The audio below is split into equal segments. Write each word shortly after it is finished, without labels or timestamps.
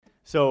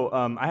So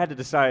I had to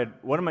decide,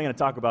 what am I going to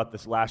talk about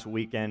this last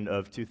weekend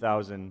of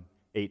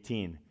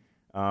 2018?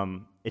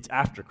 It's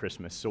after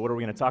Christmas, so what are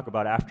we going to talk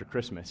about after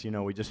Christmas? You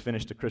know, we just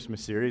finished a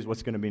Christmas series.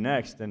 What's going to be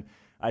next? And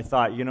I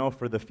thought, you know,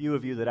 for the few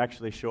of you that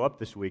actually show up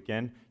this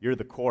weekend, you're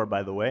the core,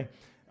 by the way,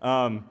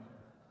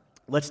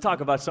 let's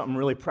talk about something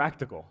really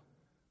practical.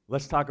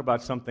 Let's talk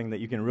about something that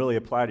you can really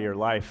apply to your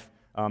life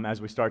as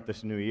we start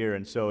this new year.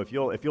 And so if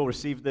you'll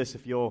receive this,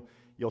 if you'll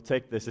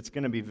take this, it's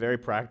going to be very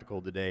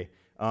practical today.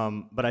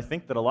 But I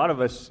think that a lot of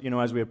us, you know,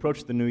 as we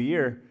approach the new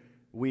year,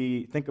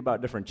 we think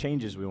about different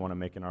changes we want to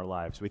make in our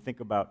lives. We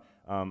think about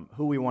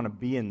who we want to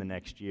be in the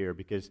next year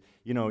because,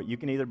 you know, you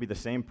can either be the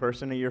same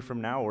person a year from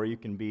now or you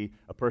can be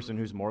a person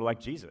who's more like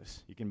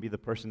Jesus. You can be the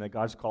person that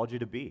God's called you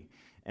to be.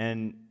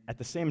 And at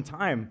the same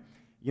time,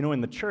 you know,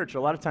 in the church,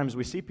 a lot of times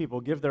we see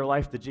people give their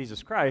life to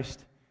Jesus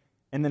Christ,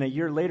 and then a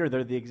year later,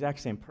 they're the exact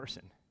same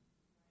person.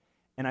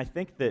 And I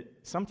think that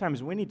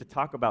sometimes we need to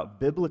talk about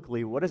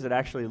biblically, what does it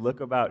actually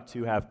look about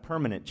to have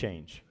permanent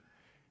change?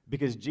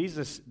 Because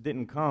Jesus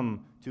didn't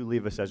come to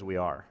leave us as we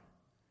are.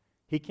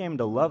 He came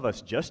to love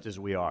us just as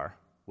we are,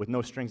 with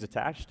no strings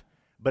attached.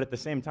 But at the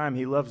same time,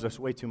 he loves us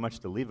way too much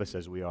to leave us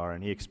as we are,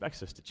 and he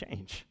expects us to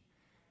change.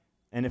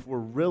 And if we're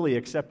really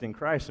accepting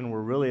Christ and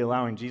we're really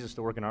allowing Jesus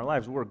to work in our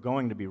lives, we're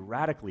going to be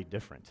radically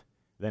different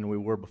than we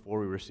were before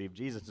we received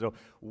Jesus. So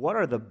what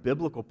are the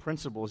biblical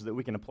principles that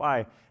we can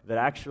apply that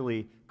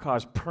actually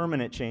cause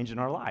permanent change in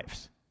our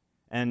lives?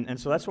 And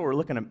so that's what we're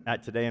looking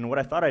at today. And what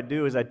I thought I'd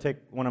do is I'd take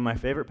one of my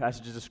favorite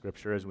passages of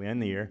Scripture as we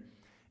end the year,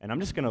 and I'm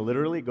just going to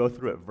literally go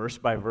through it verse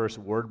by verse,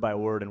 word by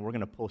word, and we're going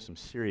to pull some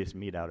serious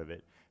meat out of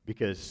it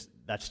because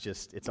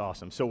it's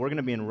awesome. So we're going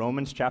to be in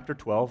Romans chapter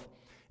 12.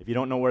 If you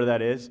don't know where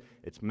that is,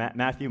 it's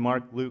Matthew,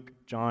 Mark, Luke,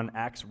 John,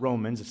 Acts,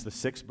 Romans. It's the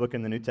sixth book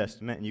in the New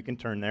Testament, and you can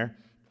turn there.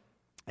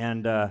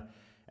 And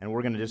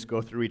we're going to just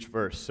go through each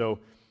verse. So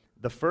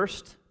the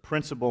first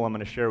principle I'm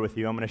going to share with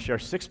you, I'm going to share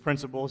 6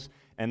 principles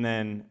and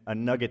then a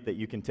nugget that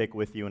you can take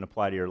with you and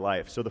apply to your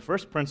life. So the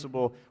first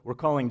principle we're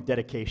calling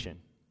dedication,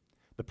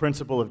 the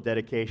principle of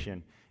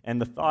dedication.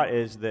 And the thought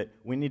is that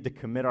we need to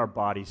commit our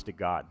bodies to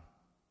God.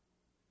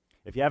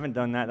 If you haven't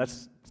done that,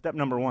 that's step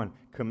number 1,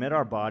 commit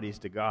our bodies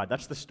to God.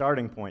 That's the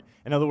starting point.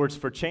 In other words,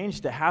 for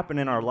change to happen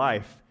in our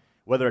life,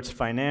 whether it's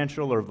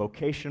financial or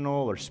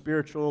vocational or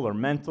spiritual or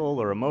mental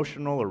or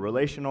emotional or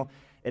relational,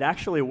 it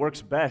actually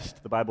works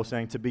best, the Bible's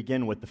saying, to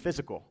begin with the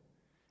physical.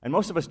 And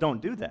most of us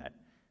don't do that.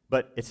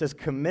 But it says,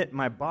 commit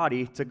my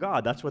body to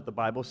God. That's what the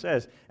Bible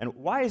says. And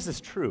why is this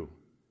true?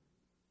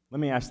 Let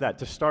me ask that.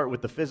 To start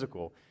with the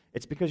physical,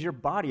 it's because your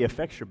body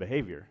affects your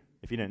behavior.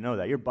 If you didn't know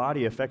that, your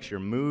body affects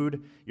your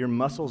mood, your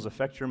muscles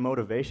affect your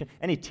motivation.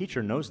 Any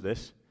teacher knows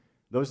this.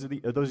 Those of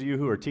you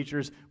who are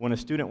teachers, when a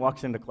student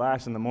walks into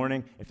class in the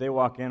morning, if they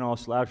walk in all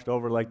slouched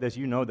over like this,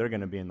 you know they're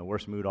going to be in the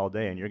worst mood all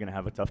day and you're going to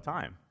have a tough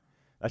time.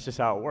 That's just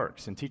how it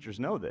works, and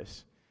teachers know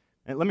this.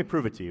 And let me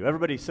prove it to you.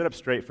 Everybody sit up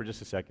straight for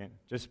just a second.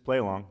 Just play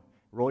along.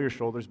 Roll your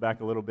shoulders back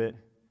a little bit.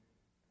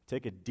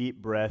 Take a deep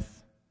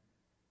breath.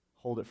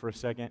 Hold it for a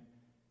second.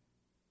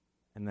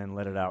 And then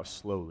let it out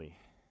slowly.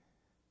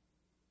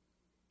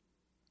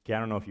 Okay, I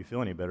don't know if you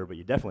feel any better, but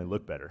you definitely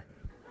look better.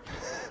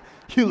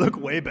 You look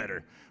way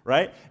better,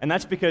 right? And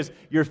that's because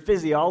your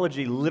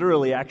physiology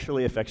literally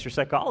actually affects your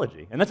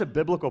psychology. And that's a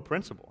biblical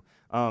principle.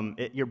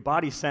 Your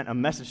body sent a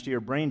message to your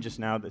brain just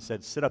now that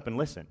said, sit up and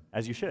listen,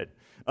 as you should.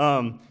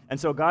 And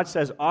so God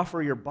says,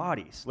 offer your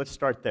bodies. Let's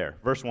start there.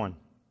 Verse 1.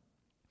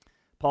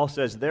 Paul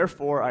says,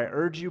 therefore I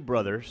urge you,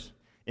 brothers,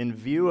 in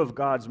view of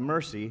God's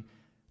mercy,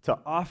 to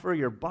offer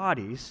your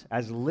bodies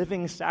as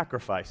living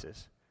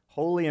sacrifices,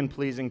 holy and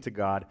pleasing to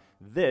God.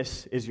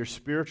 This is your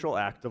spiritual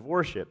act of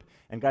worship.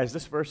 And guys,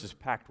 this verse is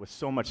packed with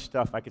so much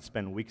stuff, I could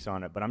spend weeks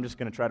on it, but I'm just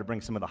going to try to bring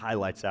some of the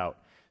highlights out.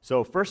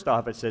 So first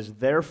off, it says,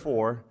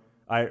 therefore,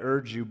 I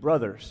urge you,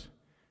 brothers.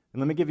 And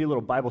let me give you a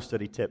little Bible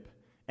study tip.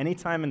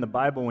 Anytime in the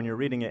Bible when you're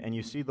reading it and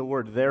you see the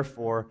word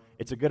therefore,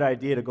 it's a good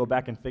idea to go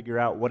back and figure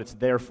out what it's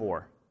there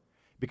for.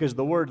 Because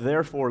the word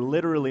therefore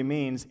literally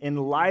means, in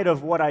light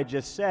of what I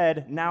just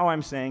said, now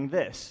I'm saying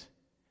this.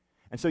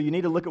 And so you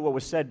need to look at what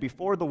was said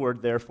before the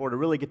word therefore to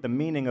really get the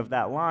meaning of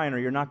that line, or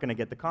you're not going to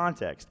get the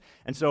context.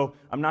 And so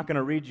I'm not going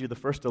to read you the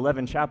first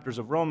 11 chapters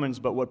of Romans,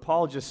 but what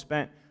Paul just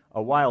spent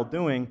a while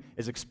doing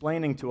is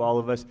explaining to all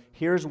of us,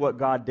 here's what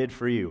God did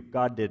for you.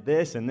 God did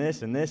this and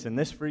this and this and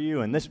this for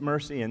you, and this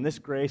mercy and this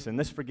grace and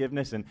this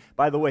forgiveness. And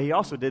by the way, he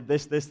also did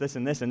this, this, this,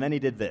 and this, and then he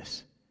did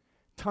this.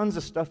 Tons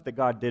of stuff that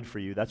God did for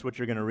you. That's what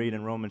you're going to read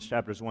in Romans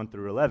chapters 1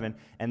 through 11.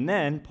 And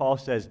then Paul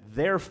says,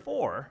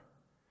 therefore,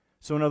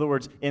 so in other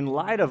words, in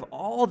light of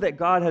all that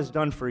God has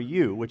done for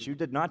you, which you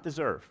did not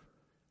deserve,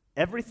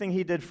 everything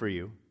he did for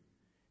you,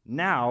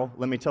 now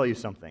let me tell you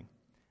something.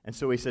 And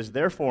so he says,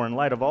 therefore, in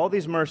light of all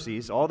these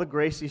mercies, all the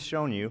grace he's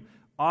shown you,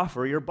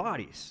 offer your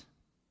bodies.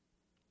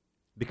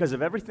 Because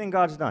of everything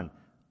God's done,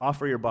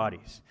 offer your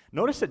bodies.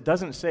 Notice it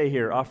doesn't say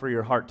here, offer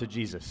your heart to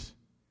Jesus.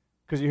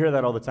 Because you hear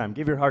that all the time.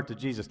 Give your heart to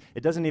Jesus.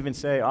 It doesn't even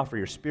say offer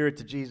your spirit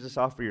to Jesus,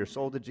 offer your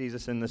soul to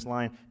Jesus in this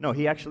line. No,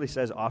 he actually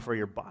says offer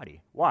your body.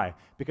 Why?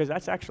 Because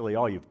that's actually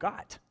all you've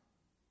got.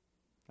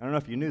 I don't know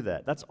if you knew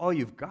that. That's all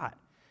you've got.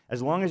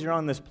 As long as you're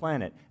on this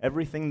planet,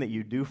 everything that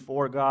you do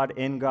for God,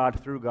 in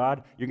God, through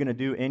God, you're going to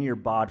do in your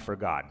bod for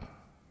God.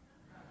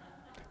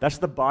 That's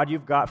the bod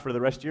you've got for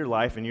the rest of your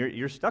life, and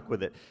you're stuck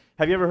with it.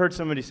 Have you ever heard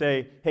somebody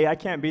say, hey, I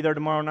can't be there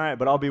tomorrow night,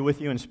 but I'll be with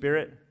you in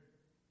spirit? Do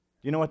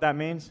you know what that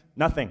means?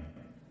 Nothing.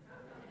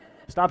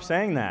 Stop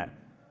saying that.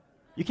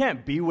 You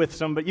can't be with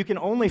somebody. You can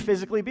only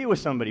physically be with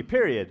somebody,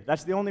 period.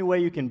 That's the only way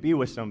you can be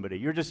with somebody.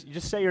 You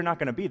just say you're not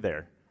going to be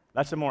there.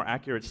 That's a more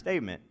accurate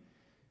statement.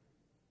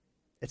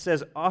 It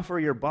says, offer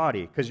your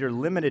body, because you're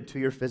limited to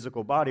your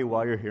physical body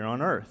while you're here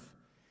on earth.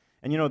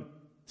 And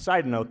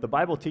side note, the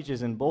Bible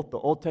teaches in both the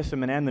Old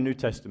Testament and the New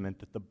Testament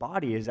that the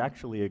body is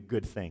actually a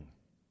good thing.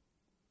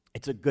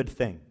 It's a good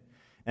thing.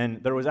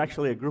 And there was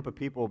actually a group of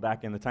people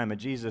back in the time of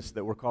Jesus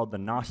that were called the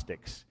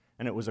Gnostics.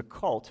 And it was a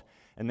cult,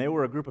 and they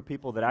were a group of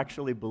people that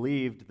actually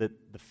believed that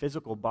the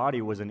physical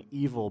body was an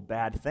evil,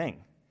 bad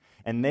thing.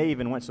 And they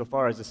even went so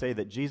far as to say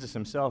that Jesus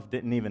himself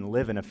didn't even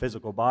live in a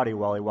physical body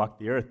while he walked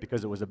the earth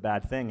because it was a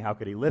bad thing. How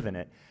could he live in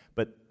it?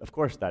 But, of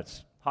course,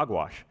 that's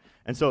hogwash.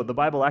 And so the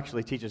Bible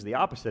actually teaches the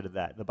opposite of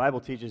that. The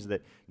Bible teaches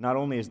that not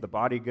only is the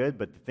body good,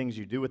 but the things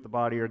you do with the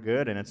body are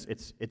good, and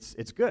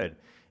it's good.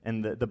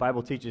 And the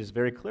Bible teaches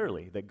very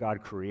clearly that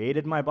God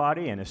created my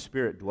body, and his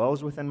Spirit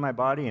dwells within my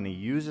body, and he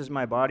uses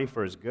my body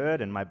for his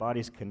good, and my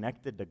body's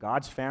connected to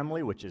God's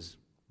family, which is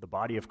the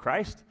body of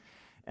Christ.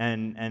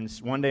 And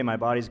one day my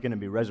body's going to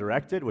be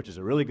resurrected, which is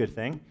a really good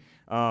thing.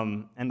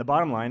 And the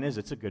bottom line is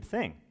it's a good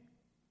thing.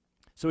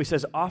 So he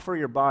says, offer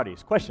your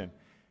bodies. Question,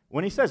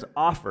 when he says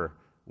offer,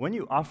 when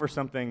you offer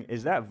something,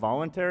 is that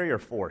voluntary or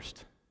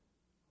forced?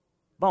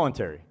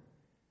 Voluntary.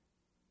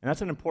 And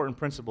that's an important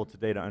principle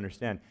today to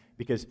understand,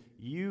 because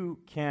you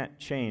can't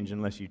change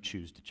unless you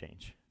choose to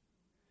change.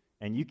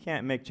 And you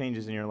can't make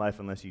changes in your life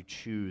unless you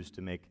choose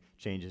to make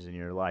changes in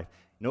your life.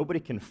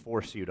 Nobody can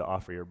force you to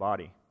offer your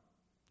body.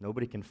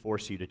 Nobody can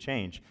force you to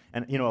change.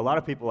 And, a lot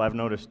of people I've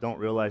noticed don't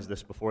realize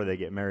this before they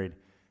get married.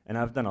 And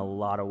I've done a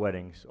lot of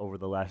weddings over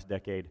the last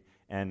decade,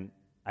 and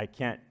I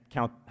can't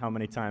count how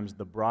many times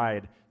the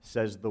bride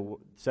says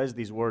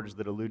these words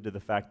that allude to the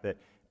fact that,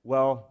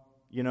 well,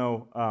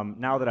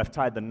 now that I've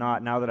tied the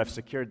knot, now that I've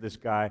secured this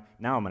guy,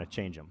 now I'm going to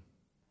change him.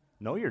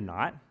 No, you're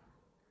not.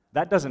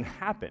 That doesn't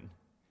happen.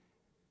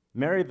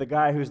 Marry the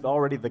guy who's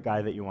already the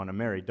guy that you want to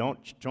marry. Don't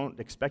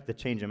expect to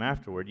change him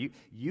afterward.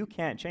 You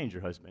can't change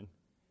your husband.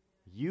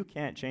 You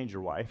can't change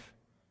your wife.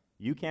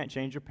 You can't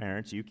change your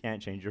parents. You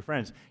can't change your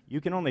friends.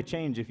 You can only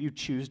change if you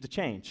choose to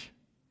change.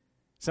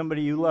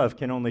 Somebody you love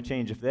can only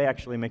change if they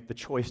actually make the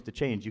choice to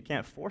change. You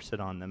can't force it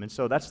on them. And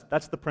so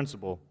that's the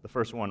principle, the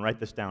first one. Write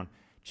this down.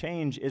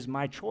 Change is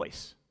my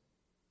choice.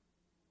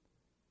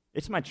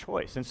 It's my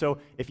choice. And so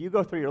if you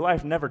go through your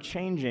life never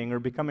changing or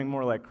becoming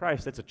more like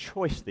Christ, that's a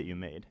choice that you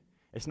made.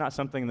 It's not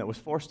something that was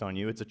forced on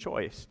you. It's a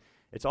choice.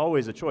 It's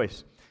always a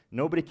choice.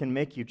 Nobody can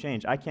make you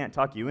change. I can't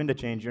talk you into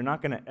change. You're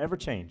not going to ever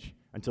change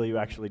until you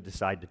actually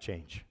decide to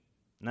change.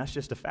 And that's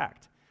just a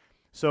fact.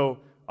 So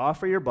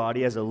offer your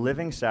body as a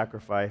living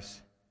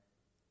sacrifice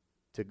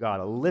to God,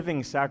 a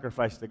living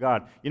sacrifice to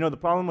God. The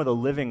problem with a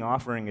living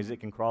offering is it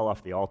can crawl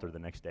off the altar the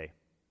next day.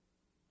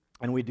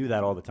 And we do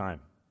that all the time.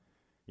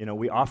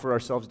 We offer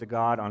ourselves to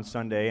God on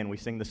Sunday, and we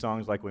sing the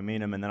songs like we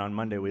mean them, and then on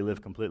Monday we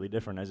live completely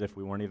different as if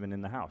we weren't even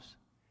in the house.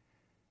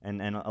 And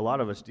a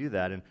lot of us do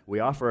that, and we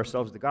offer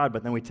ourselves to God,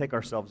 but then we take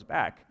ourselves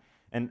back.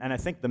 And I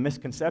think the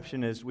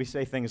misconception is we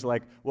say things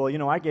like,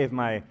 well, I gave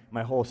my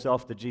whole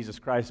self to Jesus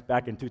Christ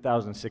back in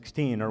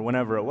 2016 or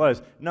whenever it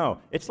was. No,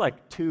 it's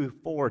like 2,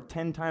 4,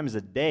 10 times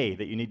a day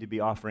that you need to be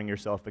offering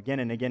yourself again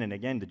and again and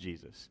again to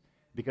Jesus,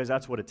 because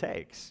that's what it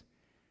takes.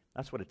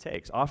 That's what it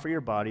takes. Offer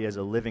your body as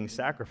a living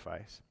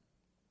sacrifice.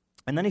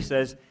 And then he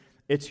says,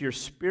 it's your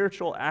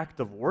spiritual act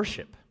of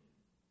worship.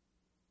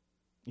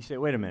 You say,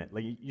 wait a minute,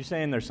 you're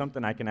saying there's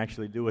something I can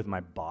actually do with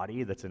my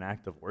body that's an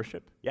act of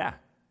worship? Yeah,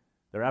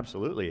 there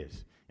absolutely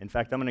is. In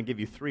fact, I'm going to give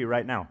you 3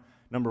 right now.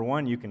 Number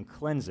 1, you can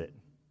cleanse it.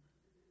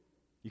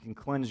 You can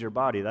cleanse your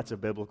body. That's a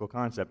biblical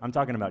concept. I'm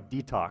talking about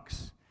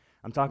detox.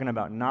 I'm talking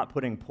about not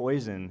putting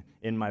poison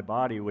in my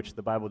body, which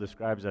the Bible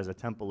describes as a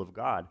temple of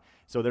God.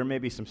 So there may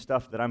be some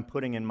stuff that I'm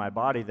putting in my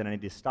body that I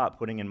need to stop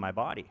putting in my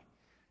body.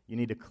 You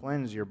need to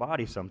cleanse your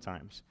body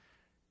sometimes.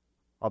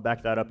 I'll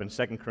back that up in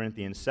 2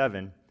 Corinthians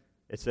 7.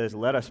 It says,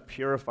 let us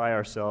purify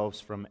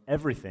ourselves from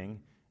everything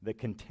that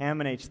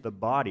contaminates the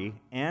body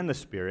and the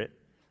spirit,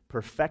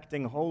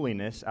 perfecting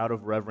holiness out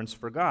of reverence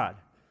for God.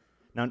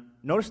 Now,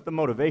 notice the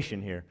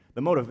motivation here.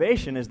 The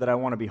motivation is that I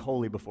want to be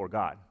holy before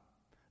God.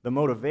 The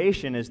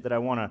motivation is that I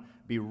want to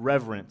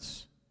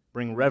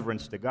bring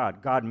reverence to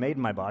God. God made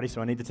my body,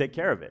 so I need to take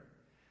care of it.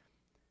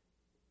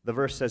 The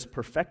verse says,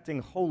 perfecting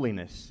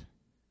holiness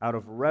out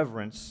of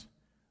reverence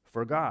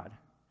for God.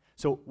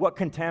 So what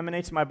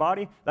contaminates my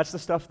body? That's the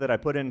stuff that I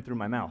put in through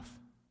my mouth.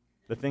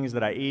 The things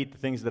that I eat, the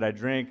things that I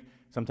drink,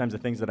 sometimes the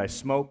things that I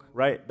smoke,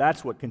 right?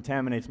 That's what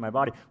contaminates my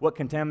body. What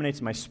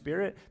contaminates my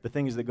spirit? The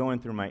things that go in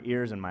through my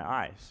ears and my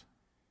eyes.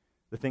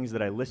 The things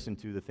that I listen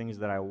to, the things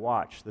that I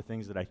watch, the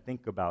things that I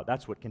think about.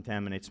 That's what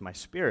contaminates my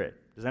spirit.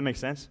 Does that make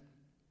sense?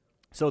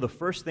 So the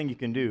first thing you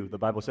can do, the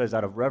Bible says,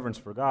 out of reverence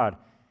for God,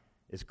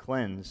 is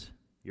cleanse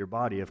your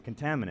body of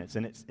contaminants.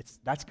 And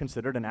that's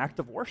considered an act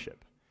of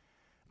worship.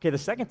 Okay, the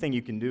second thing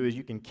you can do is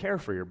you can care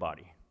for your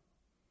body.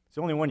 It's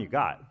the only one you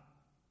got,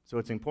 so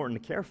it's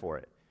important to care for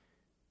it.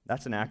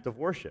 That's an act of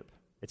worship.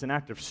 It's an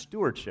act of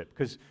stewardship,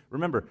 because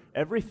remember,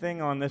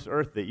 everything on this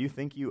earth that you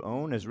think you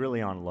own is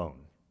really on loan.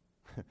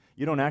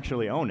 You don't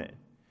actually own it.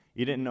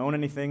 You didn't own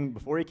anything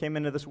before you came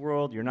into this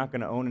world. You're not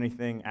going to own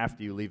anything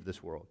after you leave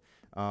this world.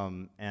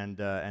 And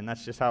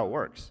that's just how it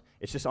works.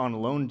 It's just on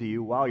loan to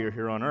you while you're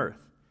here on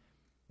earth.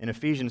 In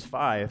Ephesians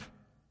 5,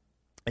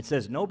 it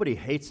says, nobody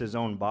hates his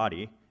own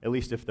body, at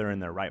least if they're in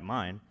their right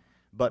mind,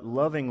 but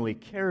lovingly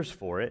cares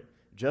for it,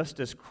 just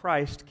as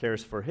Christ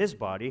cares for his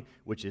body,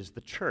 which is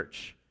the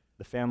church,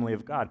 the family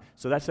of God.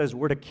 So that says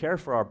we're to care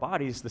for our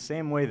bodies the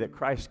same way that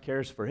Christ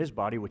cares for his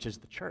body, which is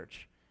the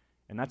church.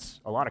 And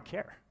that's a lot of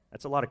care.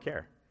 That's a lot of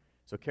care.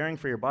 So caring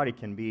for your body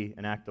can be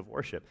an act of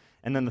worship.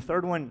 And then the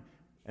third one,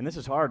 and this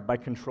is hard, by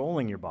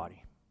controlling your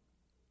body.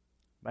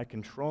 By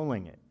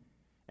controlling it.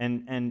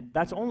 And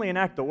that's only an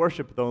act of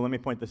worship, though, let me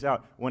point this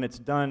out, when it's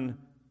done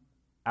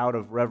out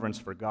of reverence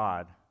for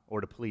God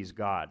or to please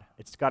God.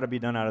 It's got to be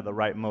done out of the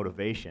right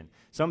motivation.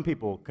 Some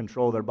people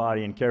control their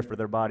body and care for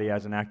their body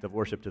as an act of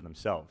worship to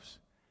themselves.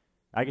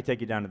 I could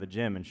take you down to the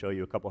gym and show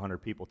you a couple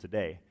hundred people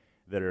today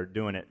that are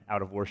doing it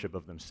out of worship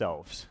of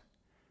themselves.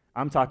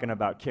 I'm talking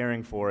about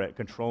caring for it,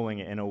 controlling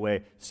it in a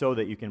way so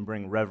that you can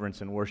bring reverence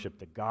and worship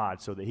to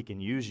God so that he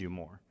can use you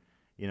more.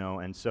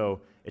 And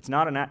so it's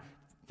not an act.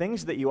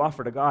 Things that you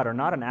offer to God are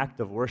not an act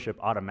of worship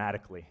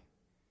automatically.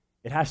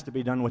 It has to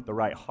be done with the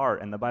right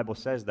heart, and the Bible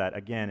says that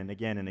again and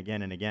again and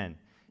again and again.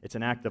 It's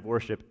an act of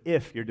worship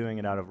if you're doing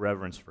it out of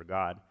reverence for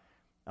God.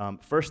 1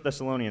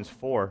 Thessalonians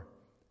 4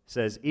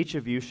 says, each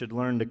of you should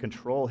learn to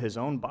control his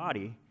own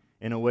body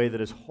in a way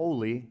that is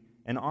holy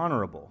and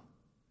honorable.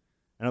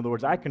 In other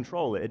words, I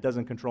control it. It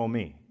doesn't control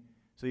me.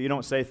 So you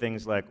don't say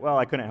things like, well,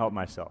 I couldn't help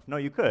myself. No,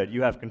 you could.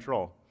 You have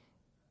control.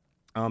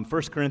 1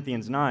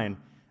 Corinthians 9,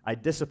 I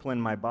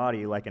discipline my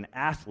body like an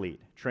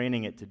athlete,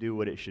 training it to do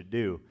what it should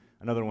do.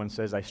 Another one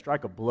says, I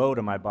strike a blow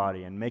to my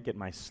body and make it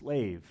my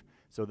slave,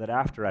 so that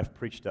after I've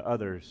preached to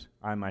others,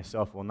 I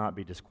myself will not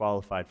be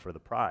disqualified for the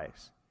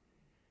prize.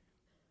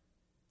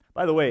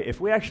 By the way, if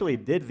we actually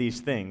did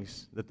these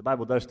things that the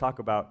Bible does talk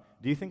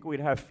about, do you think we'd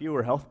have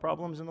fewer health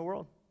problems in the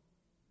world?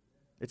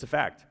 It's a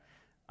fact.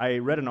 I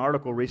read an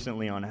article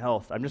recently on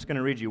health. I'm just going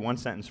to read you one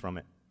sentence from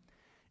it.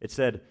 It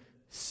said,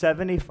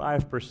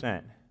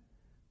 75%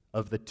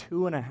 of the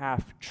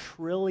 $2.5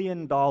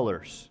 trillion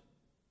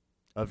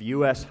of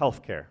U.S.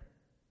 healthcare.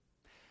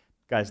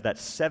 Guys,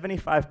 that's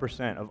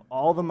 75% of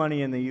all the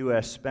money in the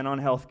U.S. spent on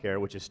healthcare,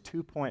 which is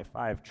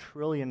 $2.5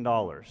 trillion,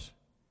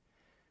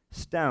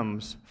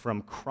 stems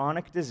from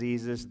chronic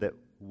diseases that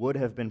would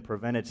have been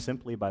prevented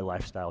simply by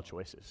lifestyle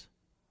choices.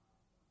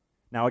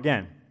 Now,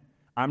 again,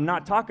 I'm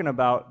not talking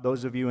about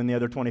those of you in the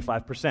other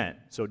 25%,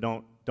 so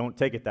don't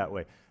take it that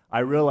way. I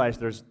realize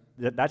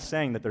that's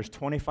saying that there's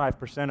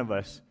 25% of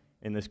us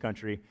in this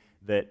country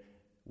that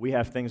we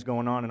have things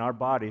going on in our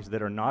bodies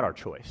that are not our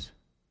choice.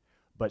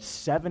 But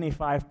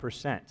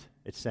 75%,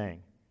 it's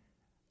saying,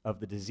 of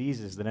the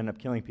diseases that end up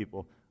killing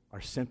people are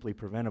simply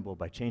preventable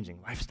by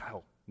changing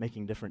lifestyle,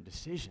 making different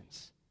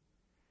decisions.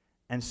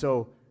 And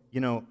so, you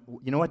know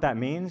what that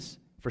means?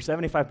 For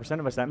 75%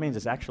 of us, that means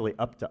it's actually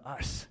up to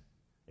us.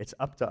 It's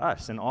up to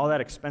us. And all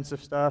that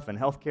expensive stuff and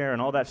healthcare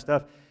and all that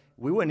stuff,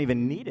 we wouldn't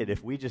even need it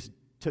if we just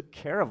took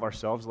care of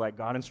ourselves like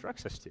God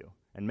instructs us to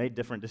and made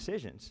different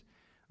decisions.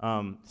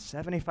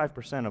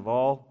 75% of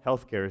all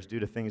healthcare is due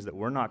to things that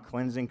we're not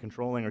cleansing,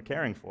 controlling, or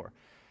caring for.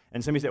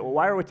 And somebody said, well,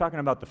 why are we talking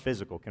about the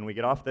physical? Can we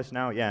get off this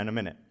now? Yeah, in a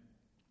minute.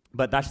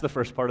 But that's the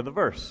first part of the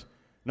verse.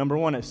 Number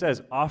one, it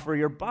says, offer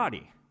your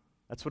body.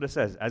 That's what it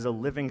says, as a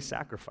living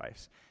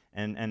sacrifice.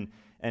 And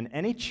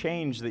any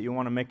change that you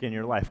want to make in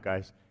your life,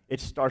 guys, it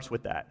starts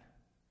with that.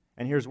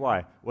 And here's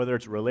why. Whether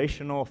it's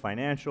relational,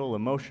 financial,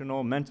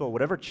 emotional, mental,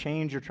 whatever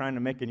change you're trying to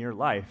make in your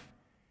life,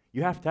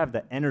 you have to have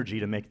the energy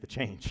to make the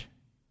change.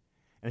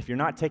 And if you're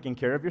not taking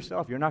care of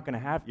yourself, you're going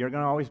to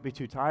always be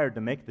too tired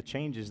to make the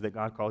changes that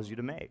God calls you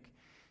to make.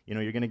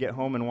 You're going to get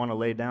home and want to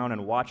lay down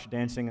and watch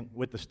Dancing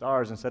with the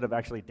Stars instead of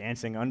actually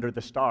dancing under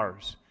the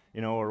stars,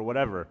 or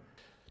whatever.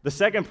 The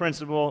second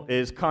principle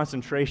is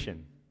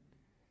concentration.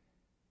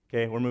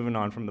 Okay, we're moving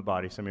on from the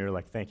body. Some of you are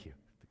like, thank you.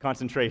 The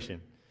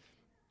concentration.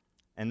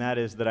 And that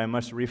is that I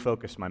must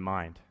refocus my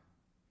mind.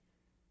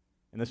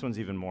 And this one's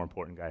even more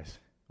important, guys.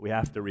 We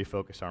have to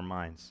refocus our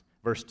minds.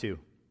 Verse 2,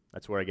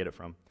 that's where I get it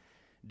from.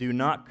 Do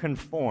not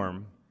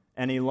conform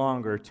any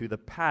longer to the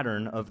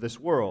pattern of this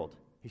world.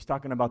 He's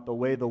talking about the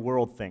way the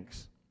world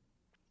thinks.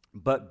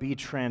 But be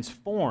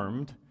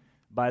transformed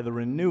by the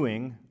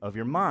renewing of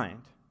your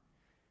mind.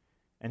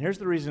 And here's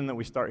the reason that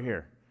we start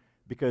here.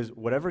 Because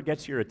whatever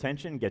gets your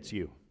attention gets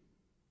you.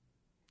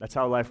 That's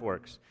how life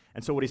works.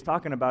 And so what he's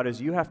talking about is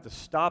you have to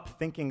stop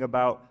thinking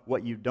about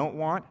what you don't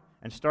want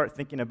and start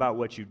thinking about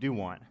what you do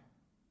want.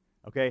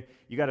 Okay?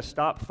 You got to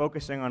stop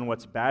focusing on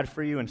what's bad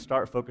for you and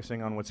start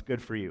focusing on what's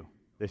good for you.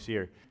 this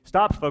year.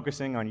 Stop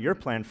focusing on your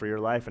plan for your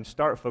life and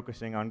start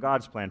focusing on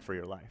God's plan for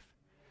your life.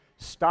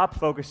 Stop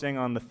focusing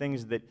on the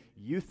things that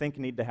you think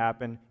need to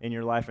happen in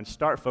your life and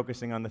start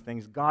focusing on the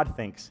things God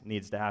thinks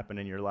needs to happen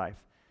in your life.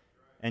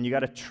 And you got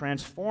to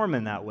transform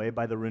in that way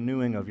by the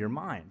renewing of your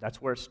mind.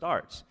 That's where it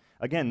starts.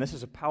 Again, this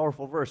is a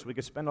powerful verse. We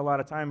could spend a lot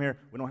of time here.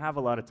 We don't have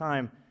a lot of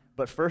time.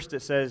 But first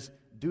it says,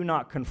 do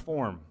not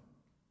conform.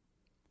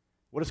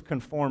 What does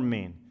conform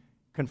mean?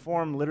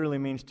 Conform literally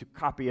means to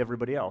copy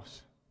everybody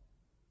else.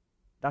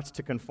 That's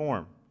to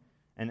conform.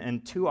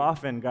 And too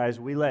often, guys,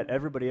 we let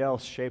everybody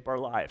else shape our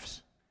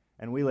lives.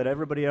 And we let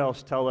everybody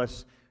else tell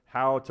us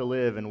how to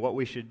live and what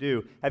we should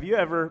do. Have you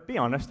ever, be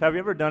honest, have you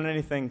ever done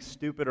anything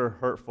stupid or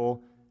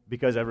hurtful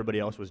because everybody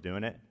else was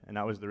doing it, and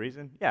that was the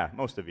reason? Yeah,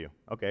 most of you.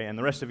 Okay, and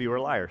the rest of you are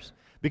liars.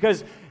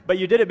 But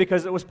you did it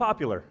because it was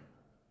popular.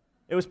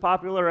 It was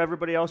popular,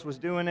 everybody else was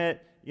doing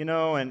it,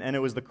 and it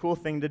was the cool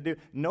thing to do.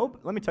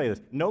 Let me tell you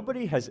this.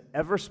 Nobody has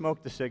ever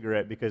smoked a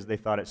cigarette because they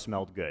thought it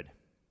smelled good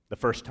the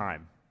first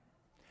time.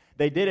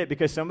 They did it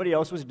because somebody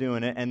else was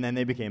doing it, and then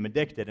they became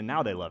addicted, and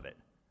now they love it.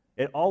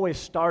 It always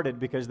started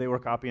because they were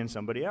copying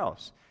somebody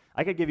else.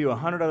 I could give you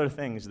 100 other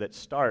things that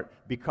start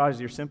because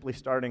you're simply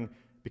starting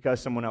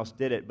because someone else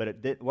did it, but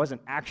it wasn't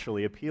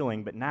actually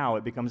appealing, but now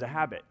it becomes a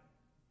habit.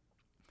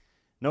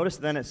 Notice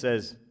then it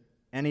says,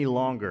 any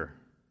longer.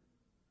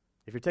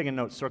 If you're taking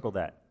notes, circle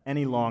that.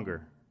 Any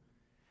longer.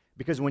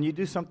 Because when you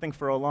do something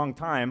for a long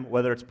time,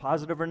 whether it's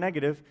positive or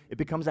negative, it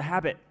becomes a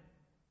habit.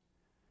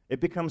 It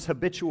becomes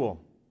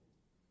habitual.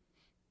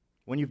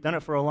 When you've done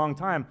it for a long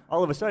time,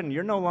 all of a sudden,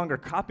 you're no longer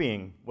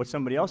copying what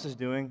somebody else is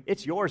doing.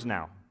 It's yours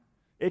now.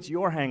 It's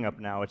your hang-up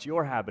now. It's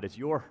your habit. It's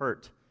your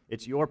hurt.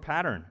 It's your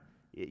pattern.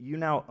 You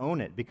now own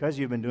it because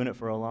you've been doing it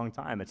for a long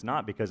time. It's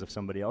not because of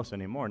somebody else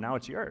anymore. Now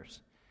it's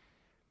yours.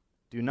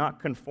 Do not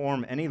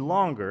conform any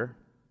longer.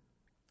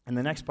 And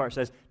the next part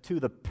says,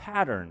 to the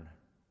pattern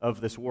of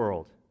this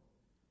world.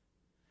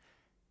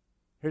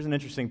 Here's an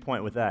interesting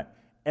point with that.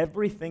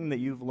 Everything that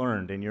you've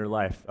learned in your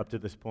life up to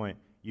this point,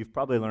 you've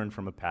probably learned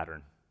from a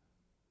pattern.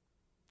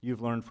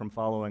 You've learned from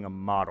following a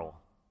model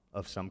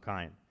of some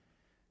kind.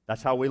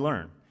 That's how we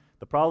learn.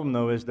 The problem,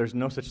 though, is there's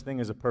no such thing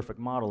as a perfect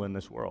model in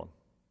this world.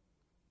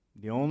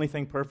 The only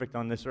thing perfect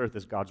on this earth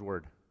is God's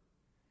Word.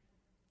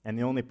 And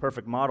the only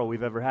perfect model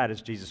we've ever had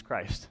is Jesus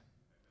Christ.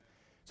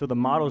 So the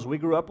models we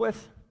grew up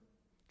with,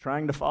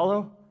 trying to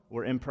follow,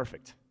 were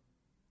imperfect.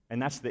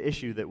 And that's the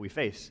issue that we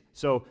face.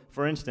 So,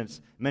 for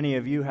instance, many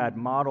of you had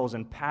models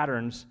and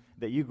patterns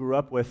that you grew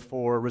up with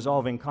for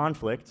resolving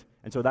conflict,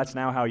 and so that's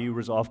now how you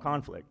resolve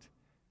conflict.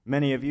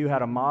 Many of you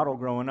had a model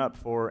growing up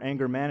for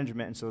anger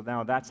management, and so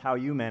now that's how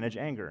you manage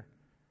anger.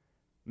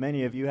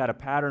 Many of you had a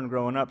pattern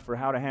growing up for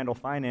how to handle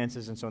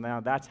finances, and so now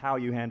that's how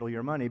you handle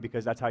your money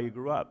because that's how you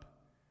grew up.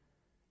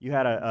 You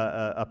had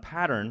a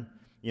pattern,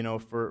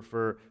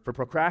 for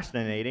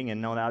procrastinating,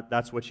 and now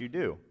that's what you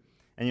do.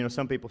 And,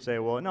 some people say,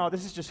 well, no,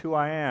 this is just who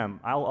I am.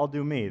 I'll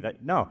do me.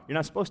 No, you're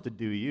not supposed to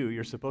do you.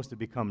 You're supposed to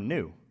become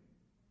new.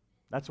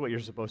 That's what you're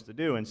supposed to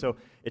do. And so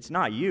it's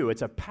not you.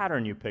 It's a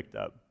pattern you picked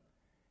up.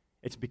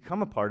 It's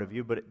become a part of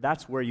you, but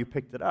that's where you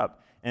picked it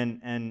up.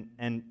 And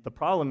the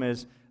problem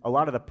is a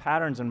lot of the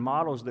patterns and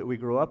models that we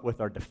grow up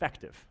with are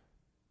defective.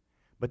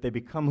 But they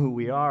become who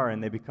we are,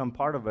 and they become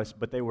part of us,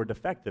 but they were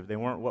defective. They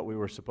weren't what we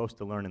were supposed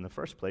to learn in the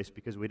first place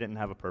because we didn't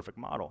have a perfect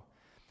model.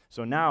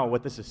 So now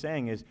what this is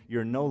saying is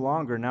you're no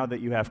longer, now that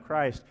you have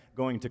Christ,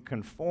 going to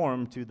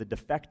conform to the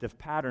defective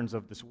patterns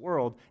of this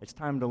world. It's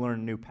time to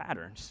learn new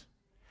patterns.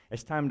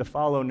 It's time to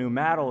follow new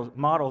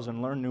models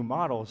and learn new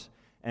models,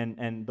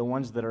 and the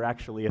ones that are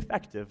actually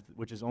effective,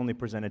 which is only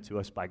presented to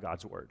us by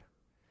God's Word.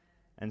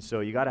 And so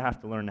you got to have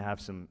to learn to have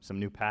some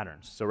new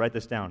patterns. So write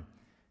this down.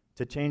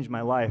 To change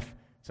my life,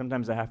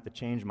 sometimes I have to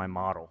change my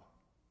model.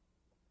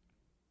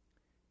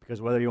 Because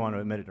whether you want to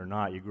admit it or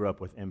not, you grew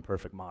up with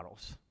imperfect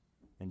models.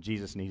 And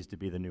Jesus needs to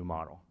be the new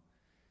model.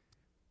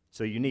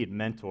 So you need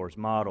mentors,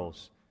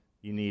 models.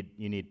 You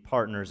need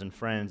partners and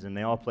friends, and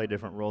they all play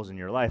different roles in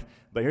your life.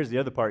 But here's the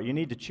other part. You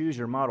need to choose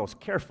your models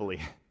carefully.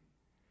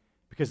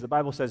 Because the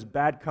Bible says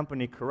bad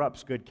company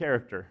corrupts good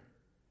character.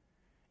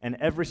 And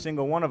every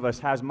single one of us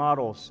has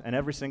models, and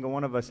every single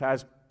one of us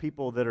has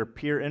people that are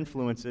peer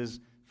influences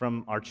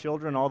from our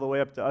children all the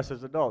way up to us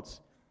as adults.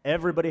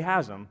 Everybody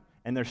has them,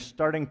 and they're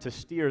starting to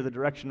steer the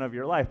direction of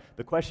your life.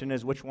 The question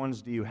is, which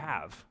ones do you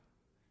have?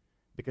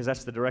 Because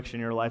that's the direction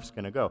your life's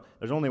going to go.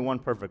 There's only one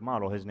perfect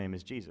model. His name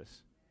is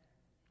Jesus.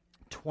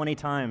 20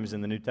 times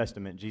in the New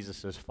Testament, Jesus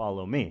says,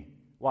 follow me.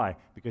 Why?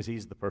 Because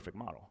he's the perfect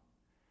model.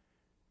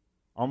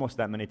 Almost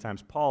that many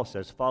times, Paul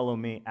says, follow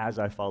me as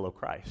I follow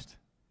Christ.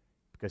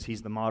 Because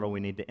he's the model we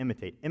need to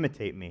imitate.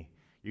 Imitate me.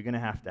 You're going to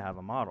have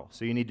a model.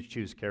 So you need to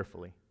choose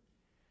carefully.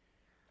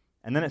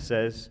 And then it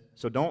says,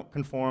 so don't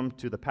conform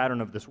to the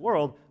pattern of this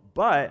world,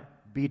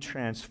 but be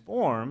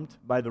transformed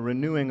by the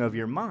renewing of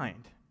your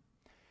mind.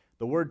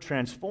 The word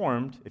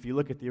transformed, if you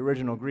look at the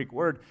original Greek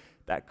word,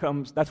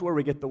 that's where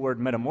we get the word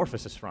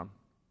metamorphosis from.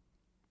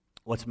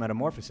 What's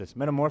metamorphosis?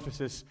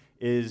 Metamorphosis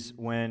is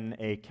when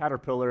a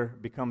caterpillar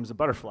becomes a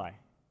butterfly.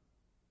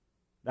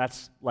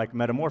 That's like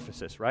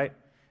metamorphosis, right?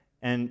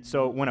 And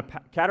so when a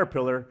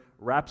caterpillar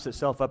wraps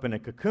itself up in a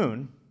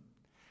cocoon,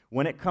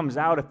 when it comes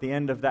out at the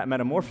end of that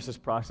metamorphosis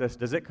process,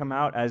 does it come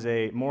out as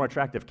a more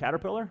attractive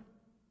caterpillar?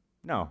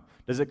 No.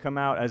 Does it come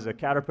out as a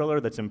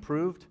caterpillar that's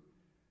improved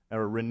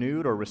or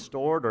renewed or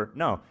restored? Or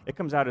no, it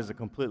comes out as a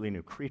completely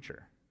new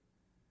creature.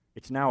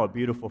 It's now a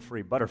beautiful,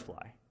 free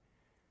butterfly.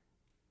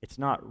 It's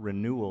not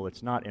renewal.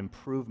 It's not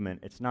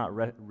improvement. It's not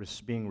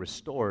being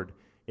restored.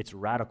 It's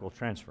radical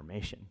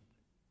transformation.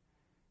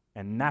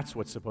 And that's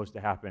what's supposed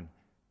to happen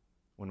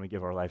when we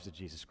give our lives to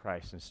Jesus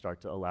Christ and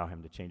start to allow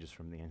him to change us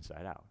from the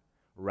inside out.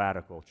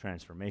 Radical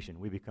transformation.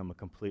 We become a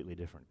completely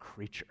different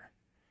creature.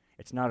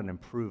 It's not an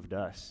improved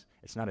us.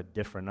 It's not a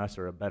different us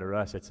or a better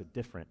us. It's a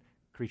different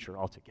creature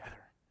altogether.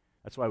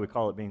 That's why we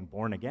call it being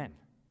born again,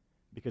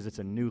 because it's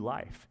a new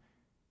life.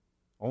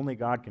 Only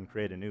God can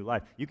create a new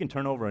life. You can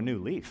turn over a new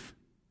leaf,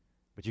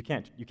 but you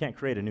can't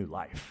create a new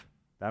life.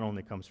 That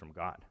only comes from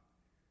God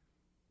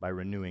by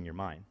renewing your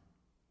mind.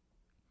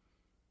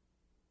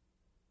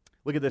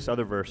 Look at this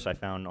other verse I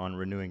found on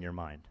renewing your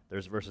mind.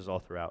 There's verses all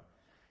throughout.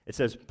 It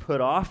says,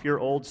 put off your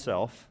old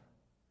self,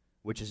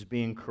 which is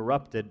being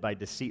corrupted by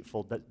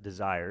deceitful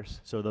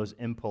desires. So those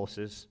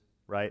impulses,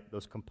 right?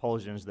 Those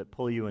compulsions that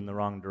pull you in the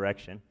wrong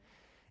direction.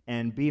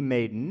 And be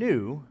made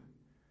new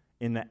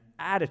in the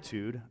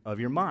attitude of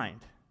your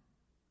mind.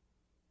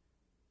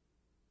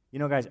 You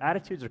know, guys,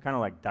 attitudes are kind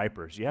of like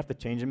diapers. You have to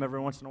change them every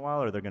once in a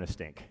while or they're going to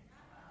stink.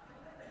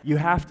 You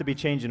have to be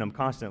changing them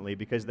constantly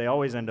because they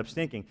always end up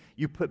stinking.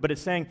 But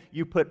it's saying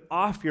you put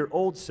off your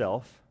old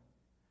self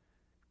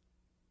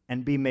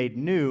and be made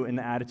new in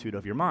the attitude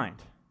of your mind.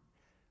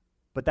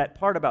 But that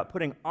part about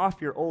putting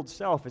off your old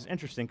self is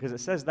interesting because it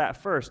says that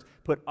first,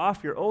 put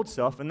off your old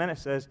self, and then it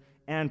says,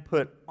 and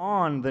put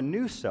on the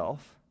new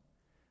self,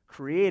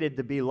 created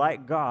to be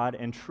like God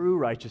in true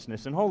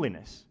righteousness and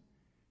holiness.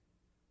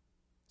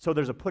 So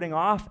there's a putting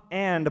off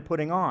and a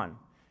putting on.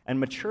 And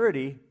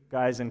maturity,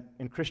 guys,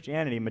 in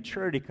Christianity,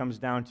 maturity comes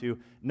down to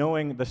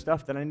knowing the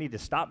stuff that I need to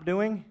stop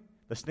doing,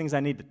 the things I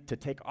need to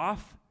take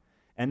off,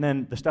 and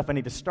then the stuff I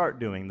need to start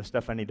doing, the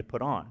stuff I need to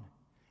put on.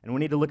 And we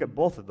need to look at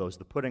both of those,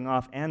 the putting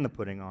off and the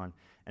putting on.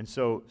 And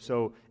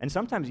and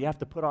sometimes you have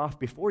to put off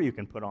before you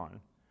can put on.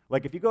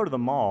 Like if you go to the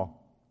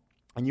mall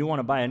and you want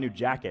to buy a new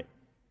jacket,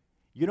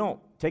 you don't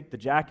take the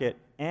jacket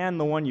and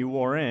the one you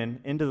wore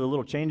into the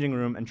little changing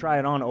room and try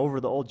it on over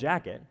the old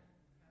jacket.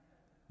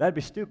 That'd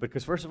be stupid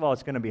because first of all,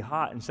 it's going to be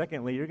hot, and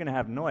secondly, you're going to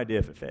have no idea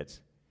if it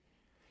fits.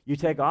 You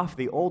take off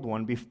the old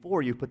one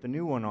before you put the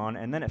new one on,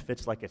 and then it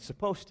fits like it's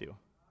supposed to.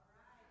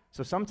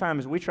 So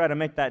sometimes we try to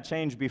make that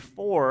change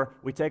before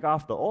we take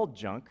off the old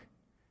junk.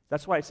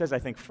 That's why it says, I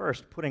think,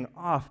 first, putting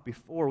off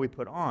before we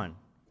put on.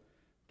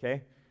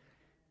 Okay?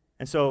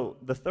 And so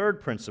the third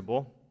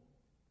principle,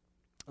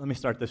 let me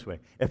start this way.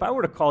 If I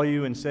were to call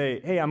you and say,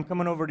 hey, I'm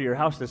coming over to your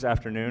house this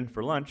afternoon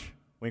for lunch,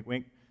 wink,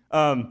 wink,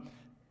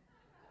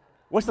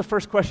 what's the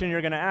first question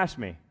you're going to ask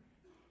me?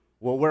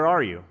 Well, where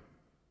are you?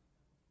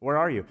 Where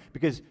are you?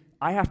 Because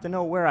I have to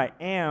know where I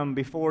am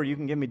before you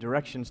can give me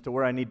directions to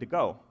where I need to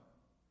go.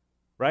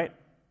 Right?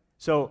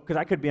 So, because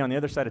I could be on the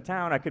other side of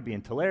town, I could be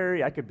in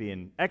Tulare, I could be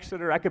in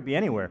Exeter, I could be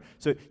anywhere.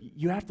 So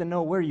you have to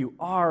know where you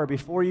are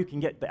before you can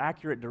get the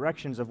accurate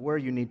directions of where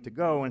you need to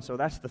go, and so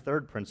that's the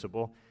third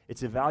principle.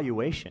 It's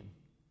evaluation.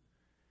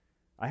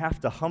 I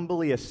have to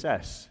humbly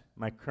assess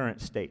my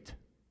current state.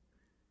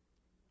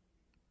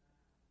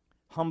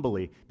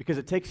 Humbly, because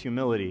it takes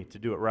humility to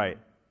do it right.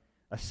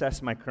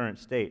 Assess my current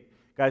state.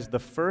 Guys, the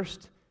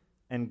first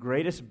and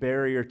greatest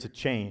barrier to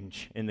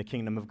change in the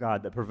kingdom of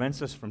God that prevents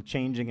us from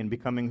changing and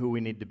becoming who we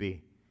need to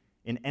be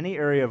in any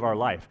area of our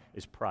life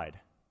is pride.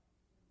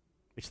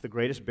 It's the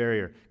greatest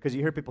barrier. Because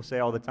you hear people say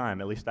all the time,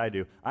 at least I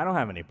do, I don't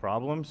have any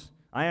problems.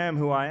 I am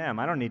who I am.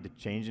 I don't need to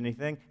change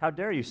anything. How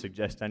dare you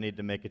suggest I need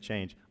to make a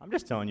change? I'm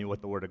just telling you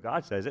what the Word of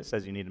God says. It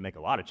says you need to make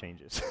a lot of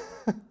changes.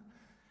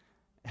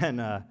 And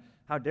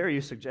how dare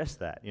you suggest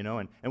that, you know?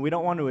 And we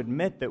don't want to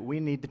admit that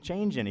we need to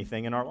change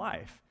anything in our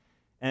life.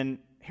 And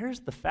here's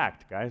the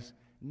fact, guys.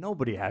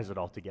 Nobody has it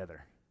all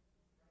together.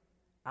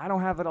 I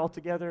don't have it all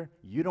together.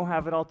 You don't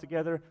have it all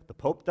together. The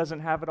Pope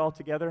doesn't have it all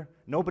together.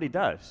 Nobody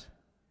does.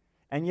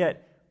 And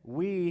yet,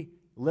 we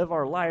live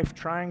our life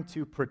trying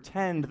to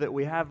pretend that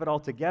we have it all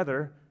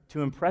together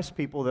to impress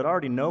people that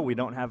already know we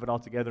don't have it all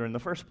together in the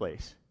first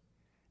place.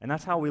 And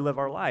that's how we live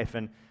our life.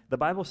 And the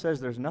Bible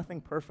says there's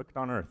nothing perfect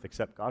on earth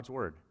except God's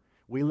Word.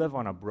 We live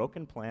on a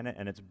broken planet,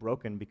 and it's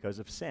broken because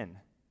of sin.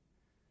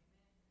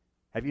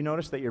 Have you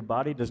noticed that your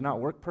body does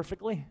not work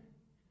perfectly?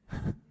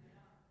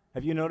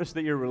 Have you noticed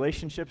that your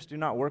relationships do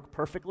not work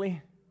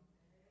perfectly?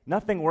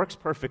 Nothing works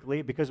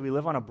perfectly because we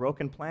live on a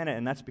broken planet,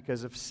 and that's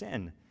because of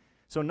sin.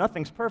 So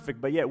nothing's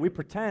perfect, but yet we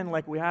pretend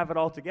like we have it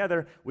all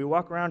together. We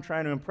walk around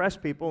trying to impress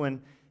people,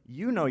 and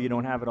you know you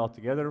don't have it all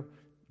together.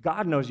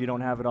 God knows you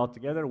don't have it all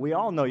together. We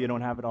all know you don't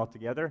have it all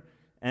together.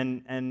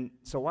 And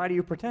so why do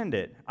you pretend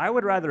it? I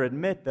would rather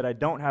admit that I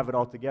don't have it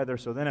all together,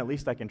 so then at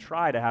least I can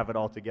try to have it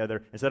all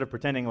together instead of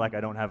pretending like I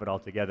don't have it all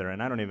together,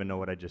 and I don't even know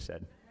what I just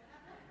said.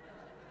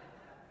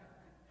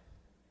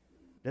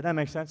 Did that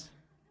make sense?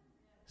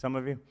 Some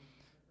of you?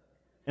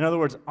 In other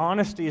words,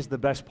 honesty is the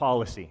best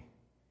policy.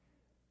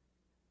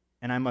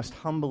 And I must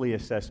humbly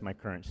assess my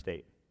current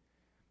state.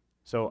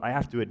 So I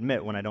have to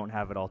admit when I don't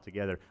have it all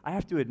together. I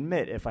have to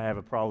admit if I have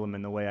a problem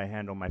in the way I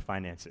handle my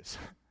finances,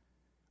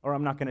 or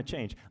I'm not going to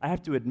change. I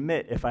have to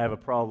admit if I have a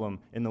problem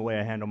in the way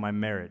I handle my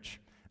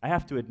marriage. I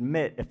have to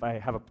admit if I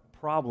have a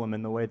problem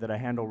in the way that I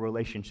handle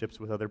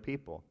relationships with other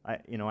people. I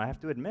have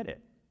to admit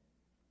it.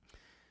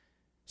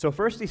 So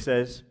first he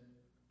says,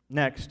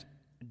 next,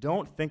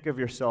 don't think of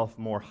yourself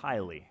more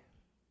highly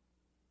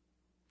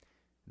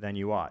than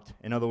you ought.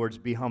 In other words,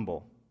 be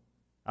humble.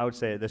 I would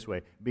say it this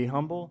way, be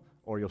humble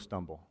or you'll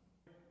stumble.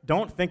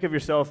 Don't think of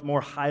yourself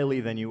more highly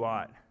than you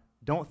ought.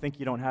 Don't think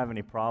you don't have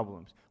any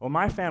problems. Well,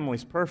 my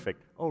family's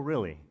perfect. Oh,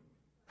 really?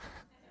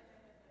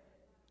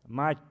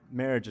 My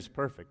marriage is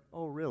perfect.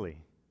 Oh, really?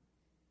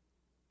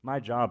 My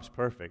job's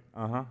perfect.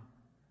 Uh-huh.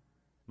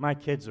 My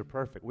kids are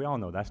perfect. We all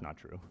know that's not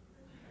true.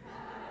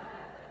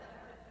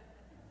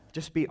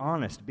 Just be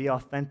honest, be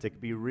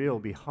authentic, be real,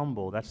 be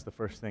humble. That's the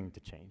first thing to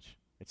change.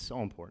 It's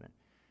so important.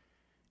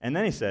 And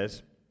then he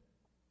says,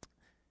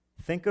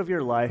 think of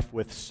your life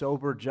with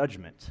sober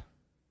judgment.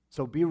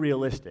 So be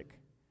realistic.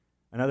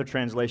 Another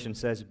translation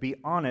says, be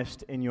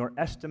honest in your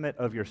estimate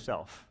of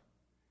yourself.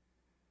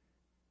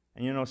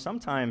 And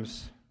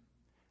sometimes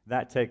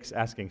that takes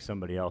asking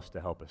somebody else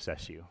to help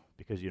assess you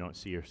because you don't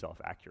see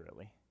yourself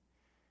accurately.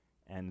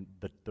 And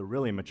the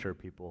really mature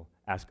people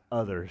ask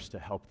others to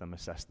help them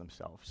assess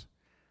themselves.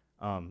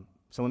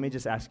 So let me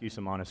just ask you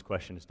some honest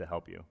questions to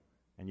help you.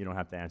 And you don't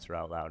have to answer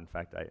out loud. In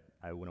fact,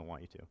 I wouldn't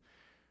want you to.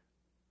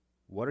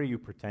 What are you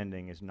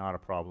pretending is not a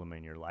problem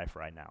in your life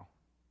right now?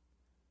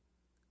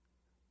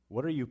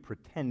 What are you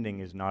pretending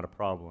is not a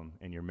problem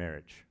in your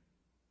marriage?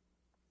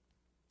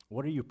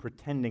 What are you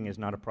pretending is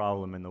not a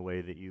problem in the way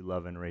that you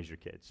love and raise your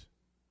kids?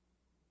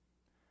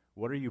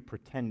 What are you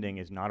pretending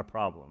is not a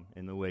problem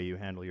in the way you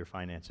handle your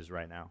finances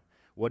right now?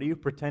 What are you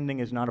pretending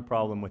is not a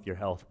problem with your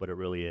health, but it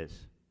really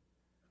is?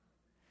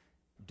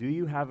 Do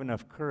you have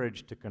enough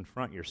courage to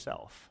confront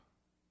yourself?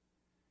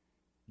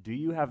 Do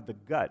you have the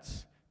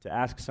guts to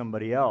ask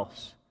somebody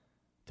else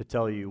to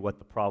tell you what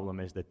the problem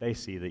is that they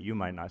see that you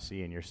might not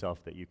see in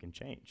yourself that you can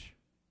change?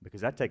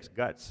 Because that takes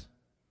guts.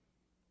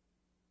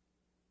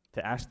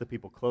 To ask the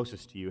people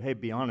closest to you, hey,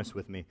 be honest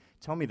with me.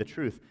 Tell me the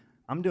truth.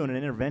 I'm doing an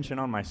intervention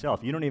on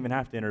myself. You don't even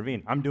have to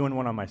intervene. I'm doing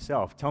one on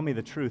myself. Tell me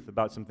the truth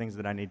about some things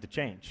that I need to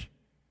change.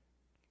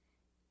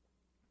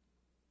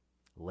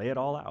 Lay it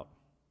all out.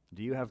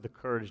 Do you have the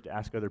courage to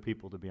ask other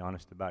people to be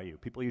honest about you?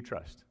 People you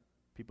trust.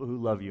 People who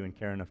love you and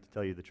care enough to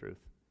tell you the truth.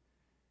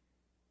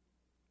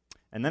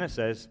 And then it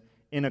says,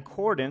 in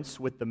accordance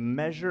with the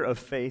measure of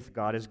faith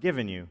God has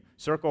given you.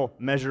 Circle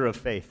measure of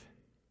faith.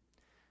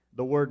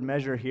 The word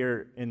measure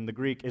here in the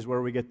Greek is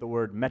where we get the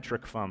word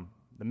metric from,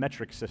 the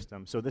metric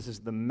system. So this is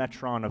the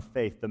metron of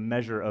faith, the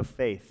measure of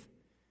faith.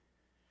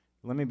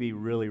 Let me be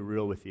really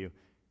real with you.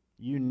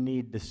 You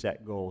need to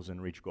set goals and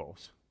reach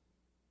goals.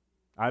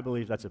 I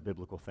believe that's a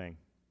biblical thing.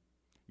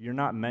 You're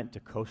not meant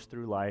to coast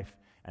through life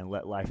and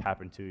let life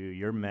happen to you.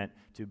 You're meant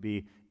to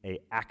be an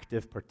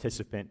active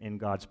participant in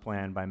God's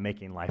plan by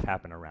making life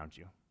happen around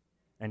you.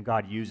 And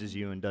God uses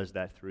you and does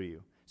that through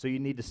you. So you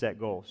need to set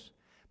goals.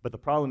 But the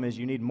problem is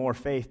you need more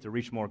faith to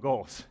reach more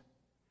goals.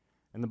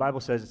 And the Bible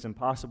says it's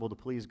impossible to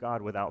please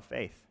God without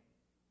faith.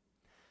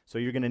 So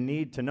you're going to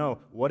need to know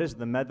what is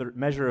the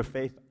measure of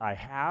faith I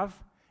have,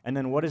 and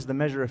then what is the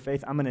measure of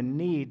faith I'm going to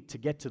need to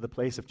get to the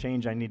place of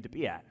change I need to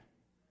be at.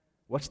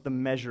 What's the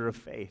measure of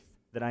faith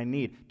that I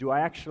need? Do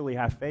I actually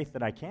have faith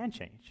that I can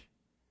change?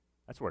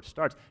 That's where it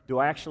starts. Do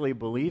I actually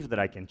believe that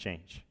I can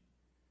change?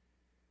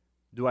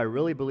 Do I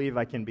really believe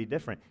I can be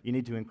different? You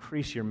need to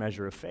increase your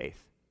measure of faith.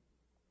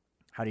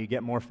 How do you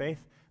get more faith?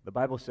 The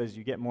Bible says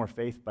you get more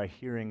faith by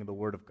hearing the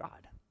Word of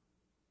God.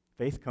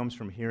 Faith comes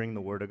from hearing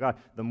the Word of God.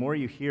 The more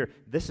you hear,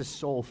 this is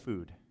soul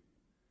food.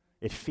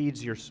 It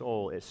feeds your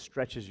soul. It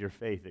stretches your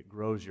faith. It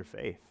grows your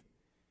faith.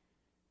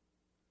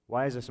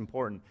 Why is this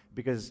important?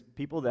 Because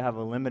people that have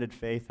a limited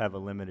faith have a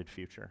limited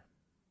future.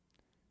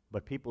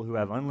 But people who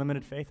have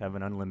unlimited faith have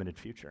an unlimited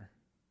future.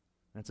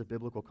 That's a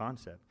biblical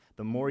concept.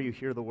 The more you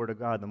hear the Word of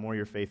God, the more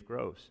your faith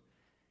grows.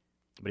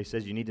 But he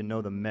says you need to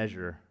know the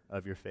measure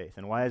of your faith.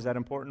 And why is that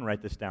important?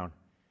 Write this down.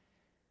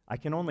 I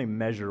can only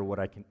measure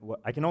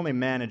I can only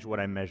manage what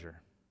I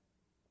measure.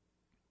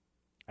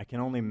 I can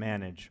only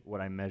manage what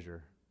I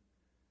measure.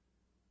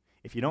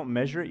 If you don't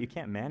measure it, you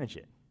can't manage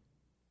it.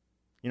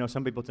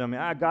 Some people tell me,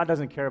 God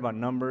doesn't care about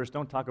numbers.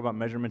 Don't talk about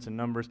measurements and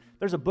numbers.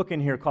 There's a book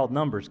in here called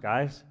Numbers,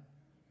 guys.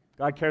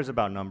 God cares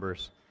about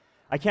numbers.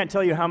 I can't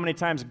tell you how many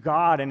times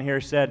God in here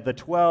said the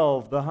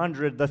 12, the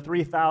 100, the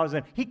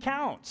 3,000. He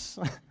counts.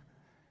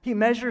 He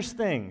measures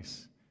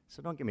things.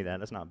 So don't give me that.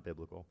 That's not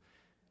biblical.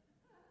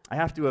 I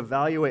have to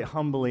evaluate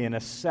humbly and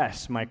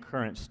assess my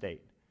current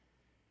state.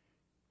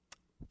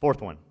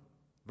 Fourth one,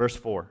 verse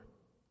 4.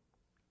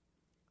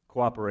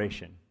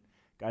 Cooperation.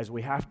 Guys,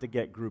 we have to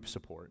get group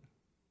support.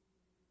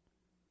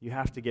 You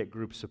have to get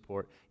group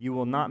support. You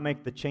will not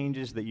make the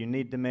changes that you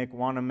need to make,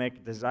 want to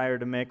make, desire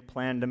to make,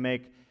 plan to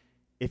make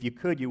If you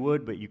could, you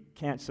would, but you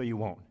can't, so you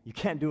won't. You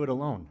can't do it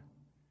alone.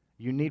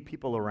 You need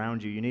people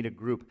around you. You need a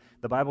group.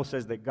 The Bible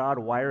says that God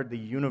wired the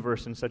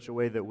universe in such a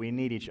way that we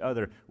need each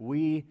other.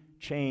 We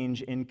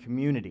change in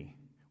community.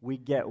 We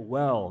get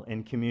well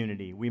in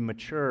community. We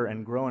mature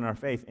and grow in our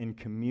faith in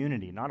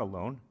community, not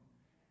alone.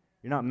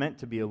 You're not meant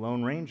to be a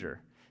lone ranger.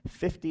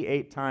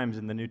 58 times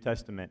in the New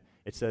Testament,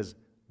 it says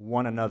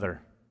one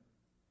another.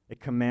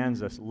 It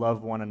commands us,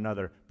 love one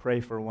another,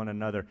 pray for one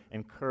another,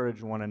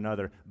 encourage one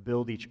another,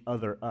 build each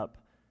other up.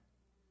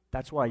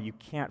 That's why you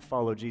can't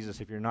follow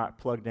Jesus if you're not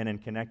plugged in and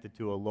connected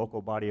to a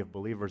local body of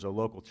believers, a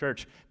local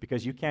church,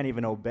 because you can't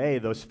even obey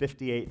those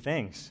 58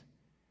 things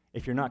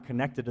if you're not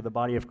connected to the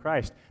body of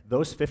Christ.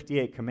 Those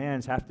 58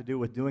 commands have to do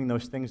with doing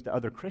those things to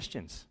other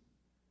Christians.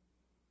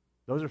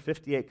 Those are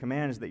 58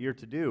 commands that you're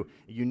to do.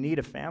 You need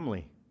a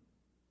family.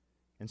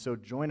 And so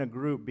join a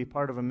group, be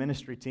part of a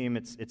ministry team.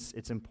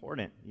 It's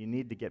important. You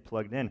need to get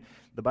plugged in.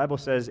 The Bible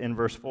says in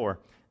verse 4,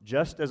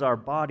 just as our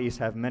bodies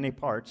have many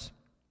parts,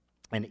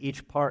 and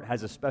each part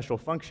has a special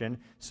function,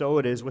 so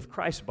it is with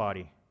Christ's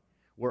body.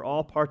 We're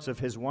all parts of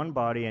his one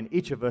body, and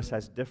each of us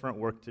has different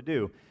work to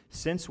do.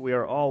 Since we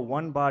are all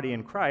one body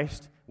in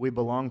Christ, we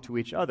belong to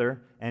each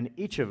other, and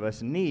each of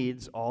us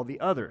needs all the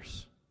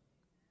others.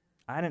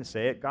 I didn't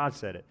say it, God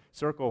said it.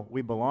 Circle,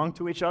 we belong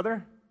to each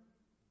other.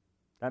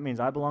 That means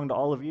I belong to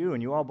all of you,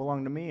 and you all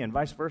belong to me, and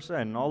vice versa,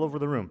 and all over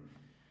the room.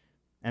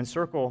 And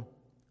circle,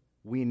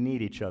 we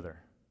need each other.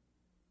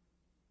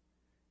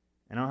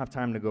 And I don't have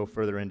time to go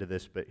further into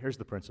this, but here's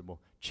the principle.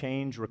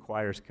 Change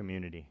requires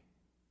community.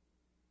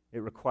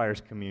 It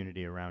requires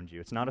community around you.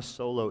 It's not a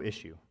solo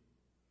issue.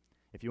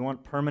 If you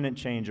want permanent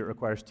change, it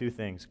requires two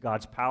things,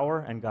 God's power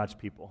and God's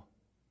people.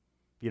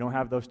 If you don't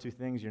have those two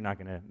things, you're not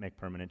going to make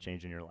permanent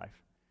change in your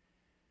life.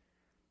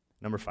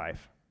 Number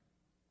 5,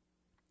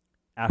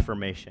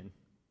 affirmation.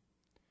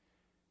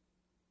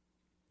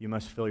 You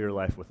must fill your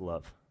life with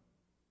love.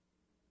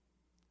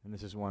 And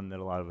this is one that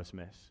a lot of us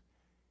miss.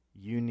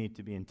 You need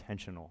to be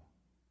intentional,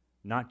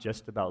 not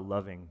just about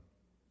loving,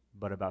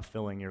 but about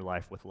filling your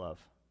life with love.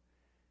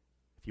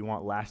 If you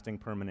want lasting,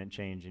 permanent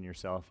change in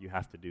yourself, you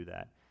have to do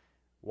that.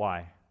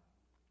 Why?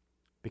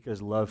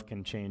 Because love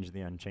can change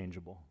the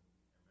unchangeable.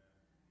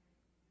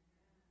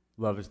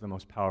 Love is the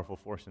most powerful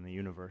force in the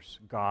universe.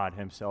 God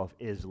himself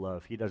is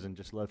love. He doesn't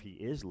just love, he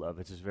is love.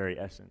 It's his very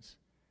essence.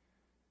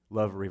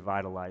 Love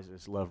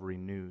revitalizes, love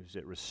renews,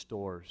 it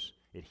restores,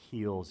 it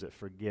heals, it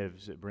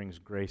forgives, it brings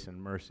grace and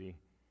mercy.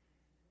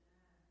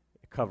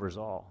 It covers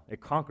all.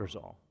 It conquers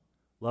all.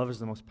 Love is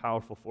the most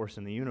powerful force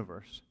in the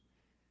universe.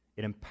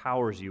 It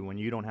empowers you when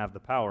you don't have the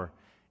power.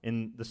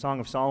 In the Song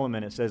of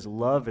Solomon, it says,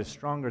 love is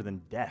stronger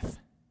than death.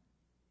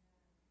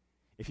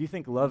 If you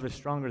think love is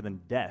stronger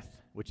than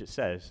death, which it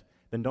says,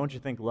 then don't you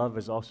think love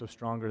is also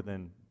stronger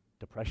than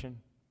depression?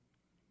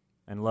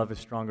 And love is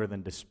stronger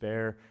than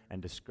despair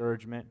and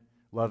discouragement?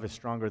 Love is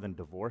stronger than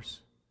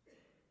divorce?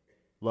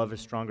 Love is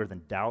stronger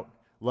than doubt?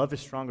 Love is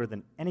stronger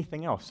than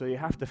anything else. So you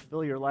have to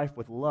fill your life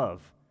with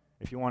love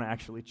if you want to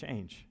actually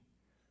change.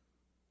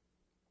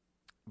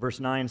 Verse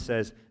 9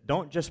 says,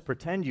 don't just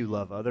pretend you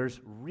love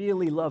others,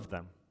 really love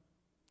them.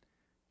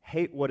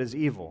 Hate what is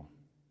evil.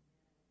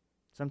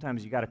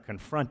 Sometimes you got to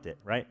confront it,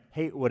 right?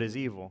 Hate what is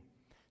evil.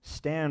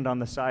 Stand on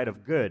the side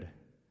of good.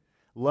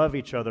 Love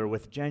each other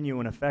with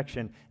genuine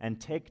affection and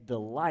take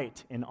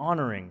delight in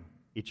honoring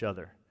each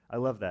other. I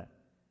love that.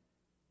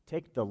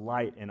 Take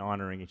delight in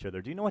honoring each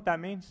other. Do you know what that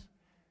means?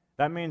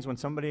 That means when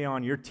somebody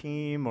on your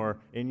team or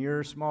in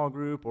your small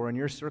group or in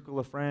your circle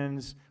of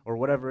friends or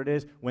whatever it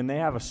is, when they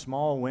have a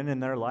small win in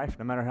their life,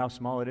 no matter how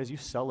small it is, you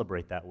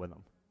celebrate that with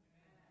them.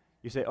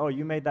 You say, oh,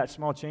 you made that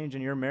small change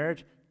in your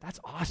marriage? That's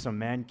awesome,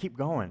 man. Keep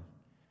going.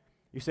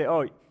 You say,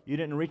 oh, you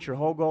didn't reach your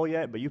whole goal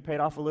yet, but you paid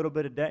off a little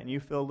bit of debt and you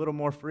feel a little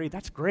more free.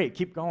 That's great.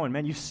 Keep going,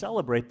 man. You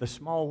celebrate the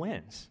small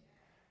wins.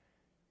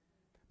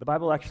 The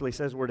Bible actually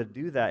says we're to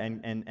do that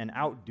and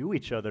outdo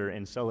each other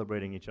in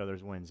celebrating each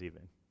other's wins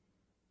even.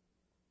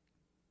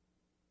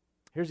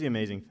 Here's the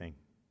amazing thing.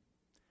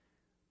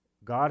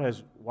 God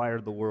has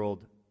wired the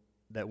world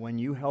that when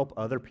you help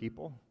other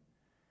people,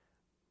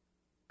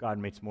 God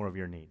meets more of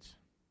your needs.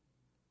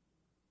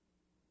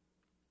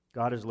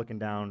 God is looking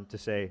down to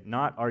say,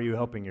 not are you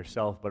helping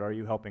yourself, but are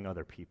you helping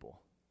other people?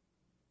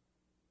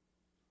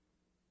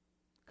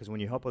 Because when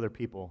you help other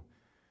people,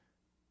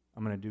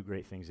 I'm going to do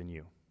great things in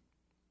you.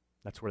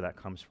 That's where that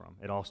comes from.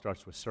 It all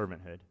starts with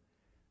servanthood.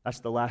 That's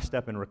the last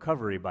step in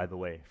recovery, by the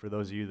way. For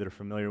those of you that are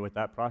familiar with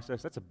that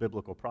process, that's a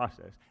biblical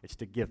process. It's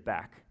to give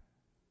back.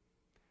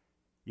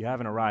 You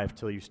haven't arrived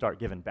till you start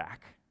giving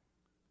back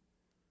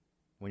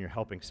when you're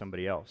helping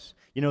somebody else.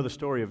 You know the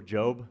story of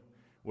Job,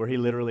 where he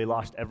literally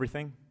lost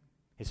everything?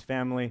 His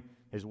family,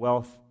 his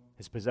wealth,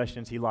 his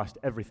possessions, he lost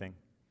everything.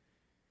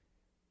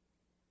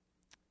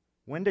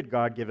 When did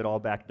God give it all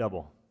back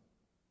double?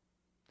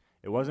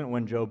 It wasn't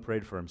when Job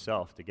prayed for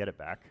himself to get it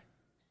back.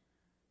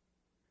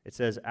 It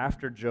says,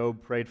 after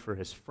Job prayed for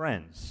his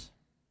friends,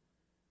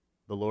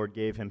 the Lord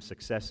gave him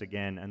success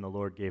again, and the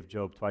Lord gave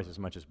Job twice as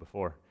much as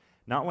before.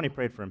 Not when he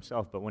prayed for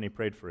himself, but when he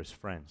prayed for his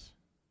friends.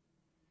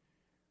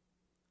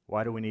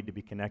 Why do we need to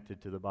be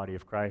connected to the body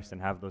of Christ and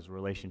have those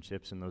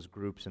relationships and those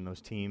groups and those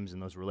teams and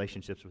those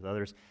relationships with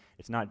others?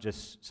 It's not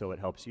just so it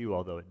helps you,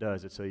 although it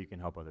does. It's so you can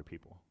help other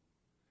people.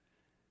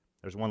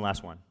 There's one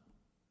last one.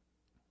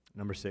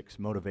 Number 6,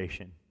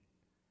 motivation.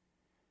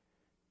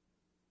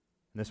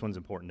 And this one's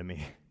important to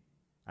me.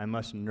 I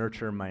must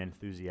nurture my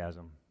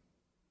enthusiasm.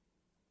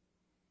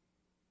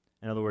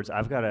 In other words,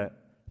 I've got to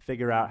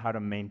figure out how to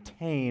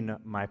maintain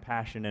my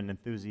passion and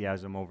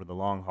enthusiasm over the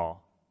long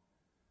haul,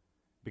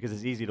 because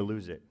it's easy to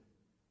lose it.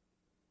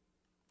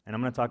 And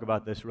I'm going to talk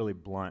about this really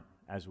blunt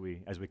as we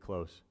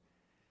close.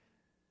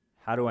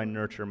 How do I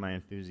nurture my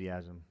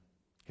enthusiasm?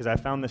 Because I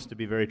found this to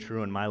be very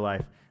true in my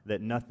life,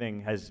 that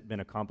nothing has been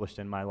accomplished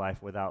in my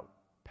life without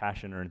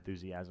passion or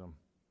enthusiasm.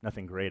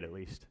 Nothing great, at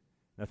least.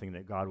 Nothing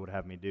that God would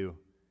have me do.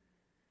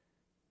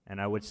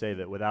 And I would say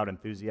that without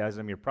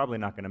enthusiasm, you're probably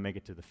not going to make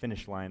it to the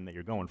finish line that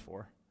you're going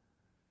for.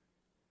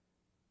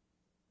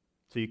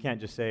 So you can't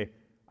just say,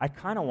 I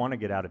kind of want to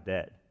get out of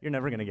debt. You're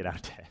never going to get out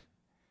of debt.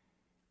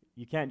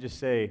 You can't just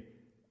say,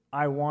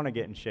 I want to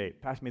get in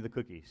shape. Pass me the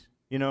cookies.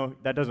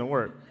 That doesn't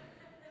work.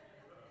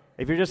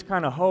 If you're just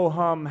kind of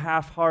ho-hum,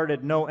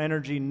 half-hearted, no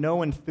energy,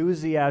 no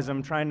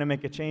enthusiasm trying to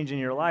make a change in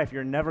your life,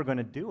 you're never going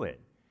to do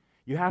it.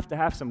 You have to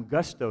have some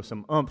gusto,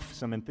 some oomph,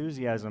 some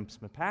enthusiasm,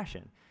 some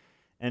passion.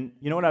 And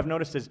you know what I've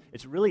noticed is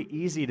it's really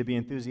easy to be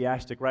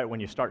enthusiastic right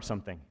when you start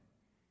something,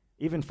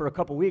 even for a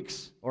couple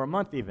weeks or a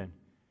month even.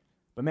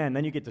 But man,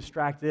 then you get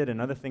distracted and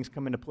other things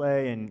come into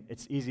play, and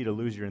it's easy to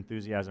lose your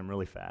enthusiasm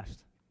really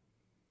fast.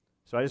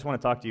 So I just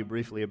want to talk to you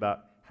briefly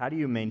about how do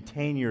you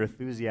maintain your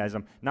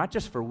enthusiasm, not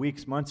just for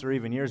weeks, months, or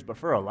even years, but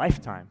for a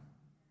lifetime.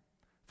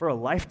 For a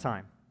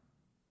lifetime.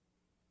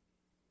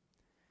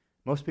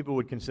 Most people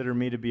would consider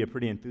me to be a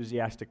pretty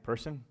enthusiastic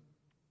person.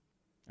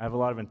 I have a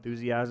lot of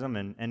enthusiasm,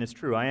 and it's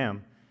true, I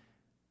am.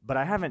 But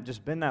I haven't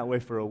just been that way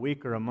for a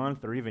week or a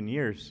month or even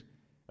years.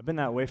 I've been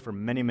that way for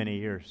many, many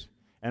years.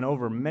 And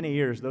over many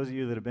years, those of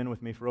you that have been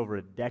with me for over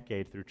a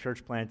decade through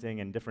church planting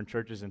and different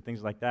churches and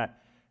things like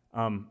that,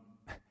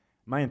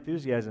 my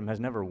enthusiasm has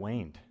never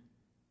waned.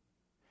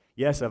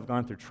 Yes, I've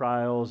gone through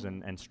trials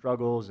and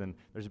struggles, and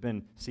there's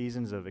been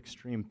seasons of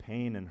extreme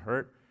pain and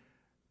hurt,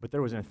 but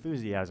there was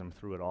enthusiasm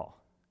through it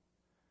all.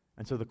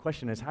 And so the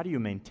question is, how do you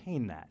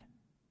maintain that?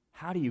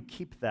 How do you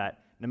keep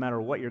that no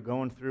matter what you're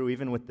going through,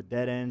 even with the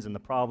dead ends and the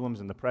problems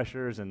and the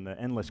pressures and the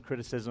endless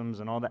criticisms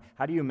and all that?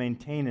 How do you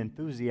maintain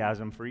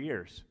enthusiasm for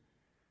years?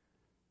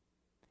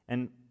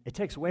 And it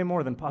takes way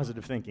more than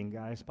positive thinking,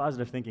 guys.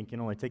 Positive thinking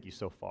can only take you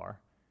so far.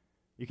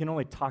 You can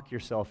only talk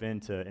yourself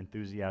into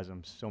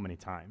enthusiasm so many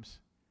times.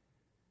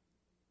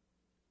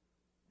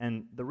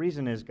 And the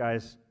reason is,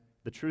 guys,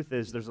 the truth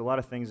is there's a lot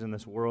of things in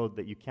this world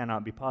that you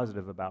cannot be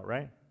positive about,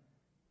 right?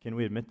 Can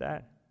we admit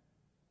that?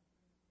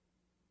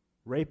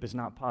 Rape is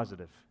not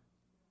positive.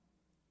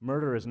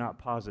 Murder is not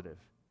positive.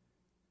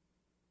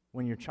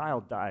 When your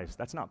child dies,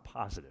 that's not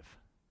positive.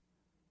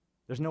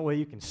 There's no way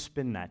you can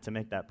spin that to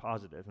make that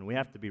positive, and we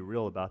have to be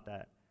real about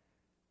that.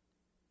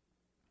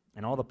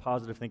 And all the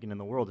positive thinking in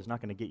the world is not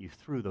going to get you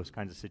through those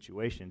kinds of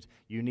situations.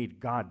 You need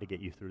God to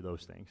get you through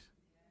those things.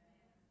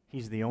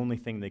 He's the only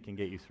thing that can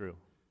get you through.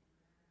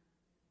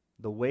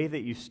 The way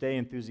that you stay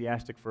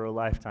enthusiastic for a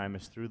lifetime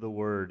is through the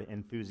word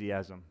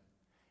enthusiasm.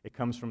 It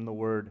comes from the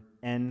word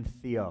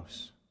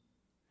entheos.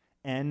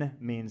 En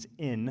means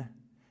in,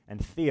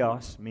 and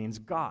theos means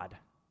God.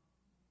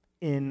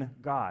 In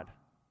God.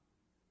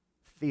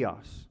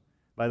 Theos.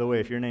 By the way,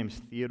 if your name's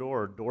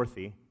Theodore or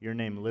Dorothy, your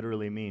name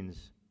literally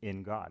means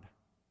in God,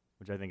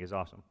 which I think is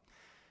awesome.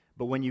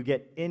 But when you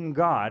get in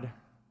God,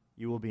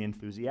 you will be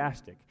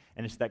enthusiastic.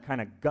 And it's that kind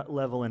of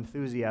gut-level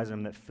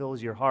enthusiasm that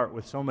fills your heart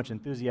with so much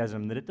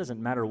enthusiasm that it doesn't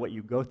matter what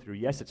you go through.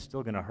 Yes, it's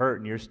still going to hurt,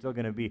 and you're still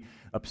going to be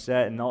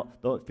upset and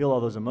feel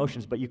all those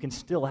emotions, but you can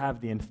still have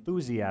the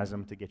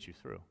enthusiasm to get you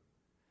through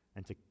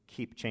and to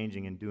keep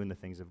changing and doing the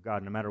things of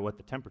God, no matter what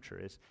the temperature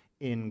is,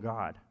 in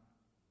God.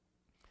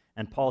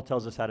 And Paul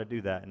tells us how to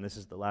do that, and this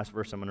is the last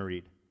verse I'm going to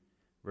read,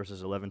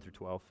 verses 11 through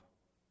 12.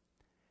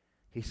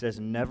 He says,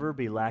 never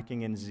be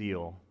lacking in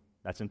zeal,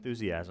 that's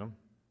enthusiasm,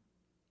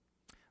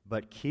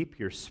 but keep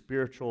your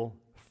spiritual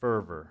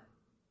fervor.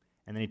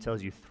 And then he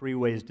tells you 3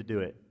 ways to do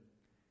it.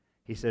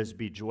 He says,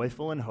 be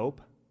joyful in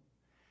hope,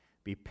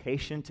 be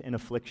patient in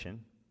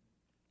affliction,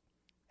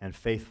 and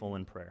faithful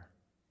in prayer.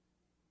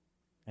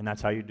 And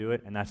that's how you do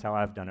it, and that's how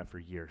I've done it for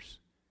years.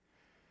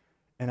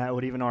 And I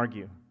would even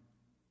argue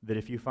that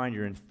if you find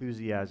your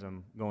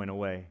enthusiasm going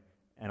away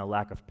and a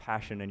lack of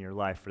passion in your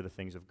life for the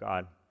things of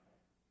God,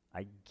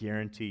 I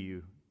guarantee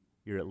you,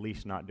 you're at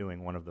least not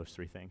doing one of those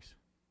 3 things.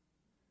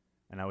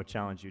 And I would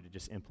challenge you to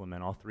just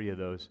implement all 3 of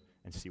those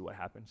and see what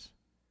happens,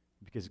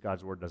 because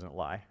God's word doesn't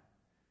lie.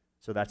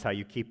 So that's how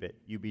you keep it.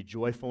 You be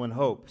joyful in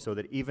hope, so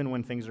that even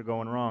when things are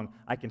going wrong,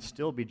 I can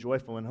still be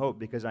joyful in hope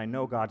because I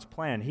know God's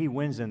plan. He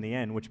wins in the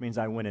end, which means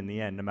I win in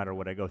the end no matter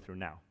what I go through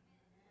now.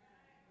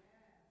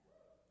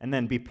 And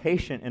then be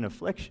patient in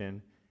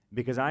affliction,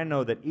 because I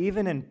know that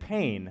even in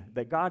pain,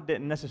 that God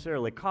didn't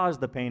necessarily cause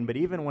the pain, but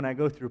even when I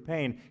go through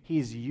pain,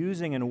 He's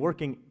using and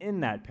working in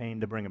that pain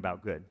to bring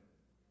about good.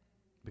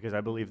 because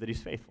I believe that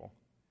he's faithful.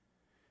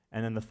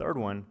 And then the third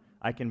one,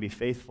 I can be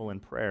faithful in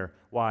prayer.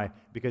 Why?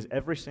 Because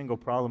every single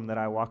problem that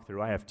I walk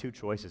through, I have two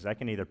choices. I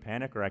can either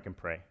panic or I can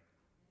pray.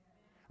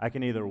 I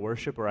can either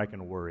worship or I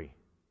can worry.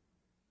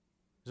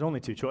 There's only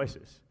two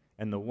choices.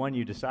 And the one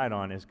you decide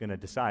on is going to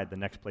decide the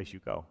next place you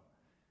go.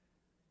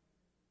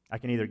 I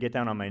can either get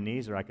down on my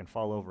knees or I can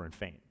fall over and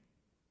faint.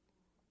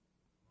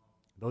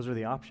 Those are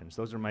the options.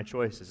 Those are my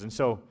choices. And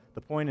so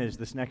the point is,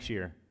 this next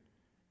year,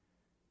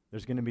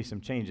 there's going to be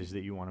some changes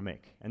that you want to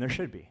make. And there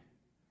should be.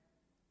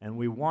 And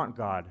we want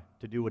God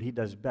to do what he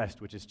does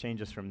best, which is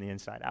change us from the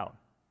inside out.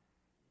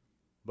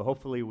 But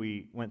hopefully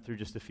we went through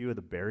just a few of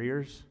the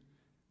barriers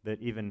that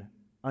even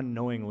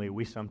unknowingly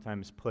we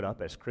sometimes put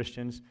up as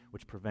Christians,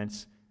 which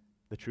prevents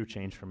the true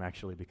change from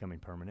actually becoming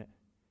permanent.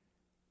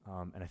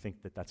 And I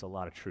think that that's a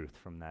lot of truth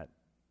from that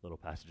little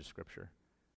passage of Scripture.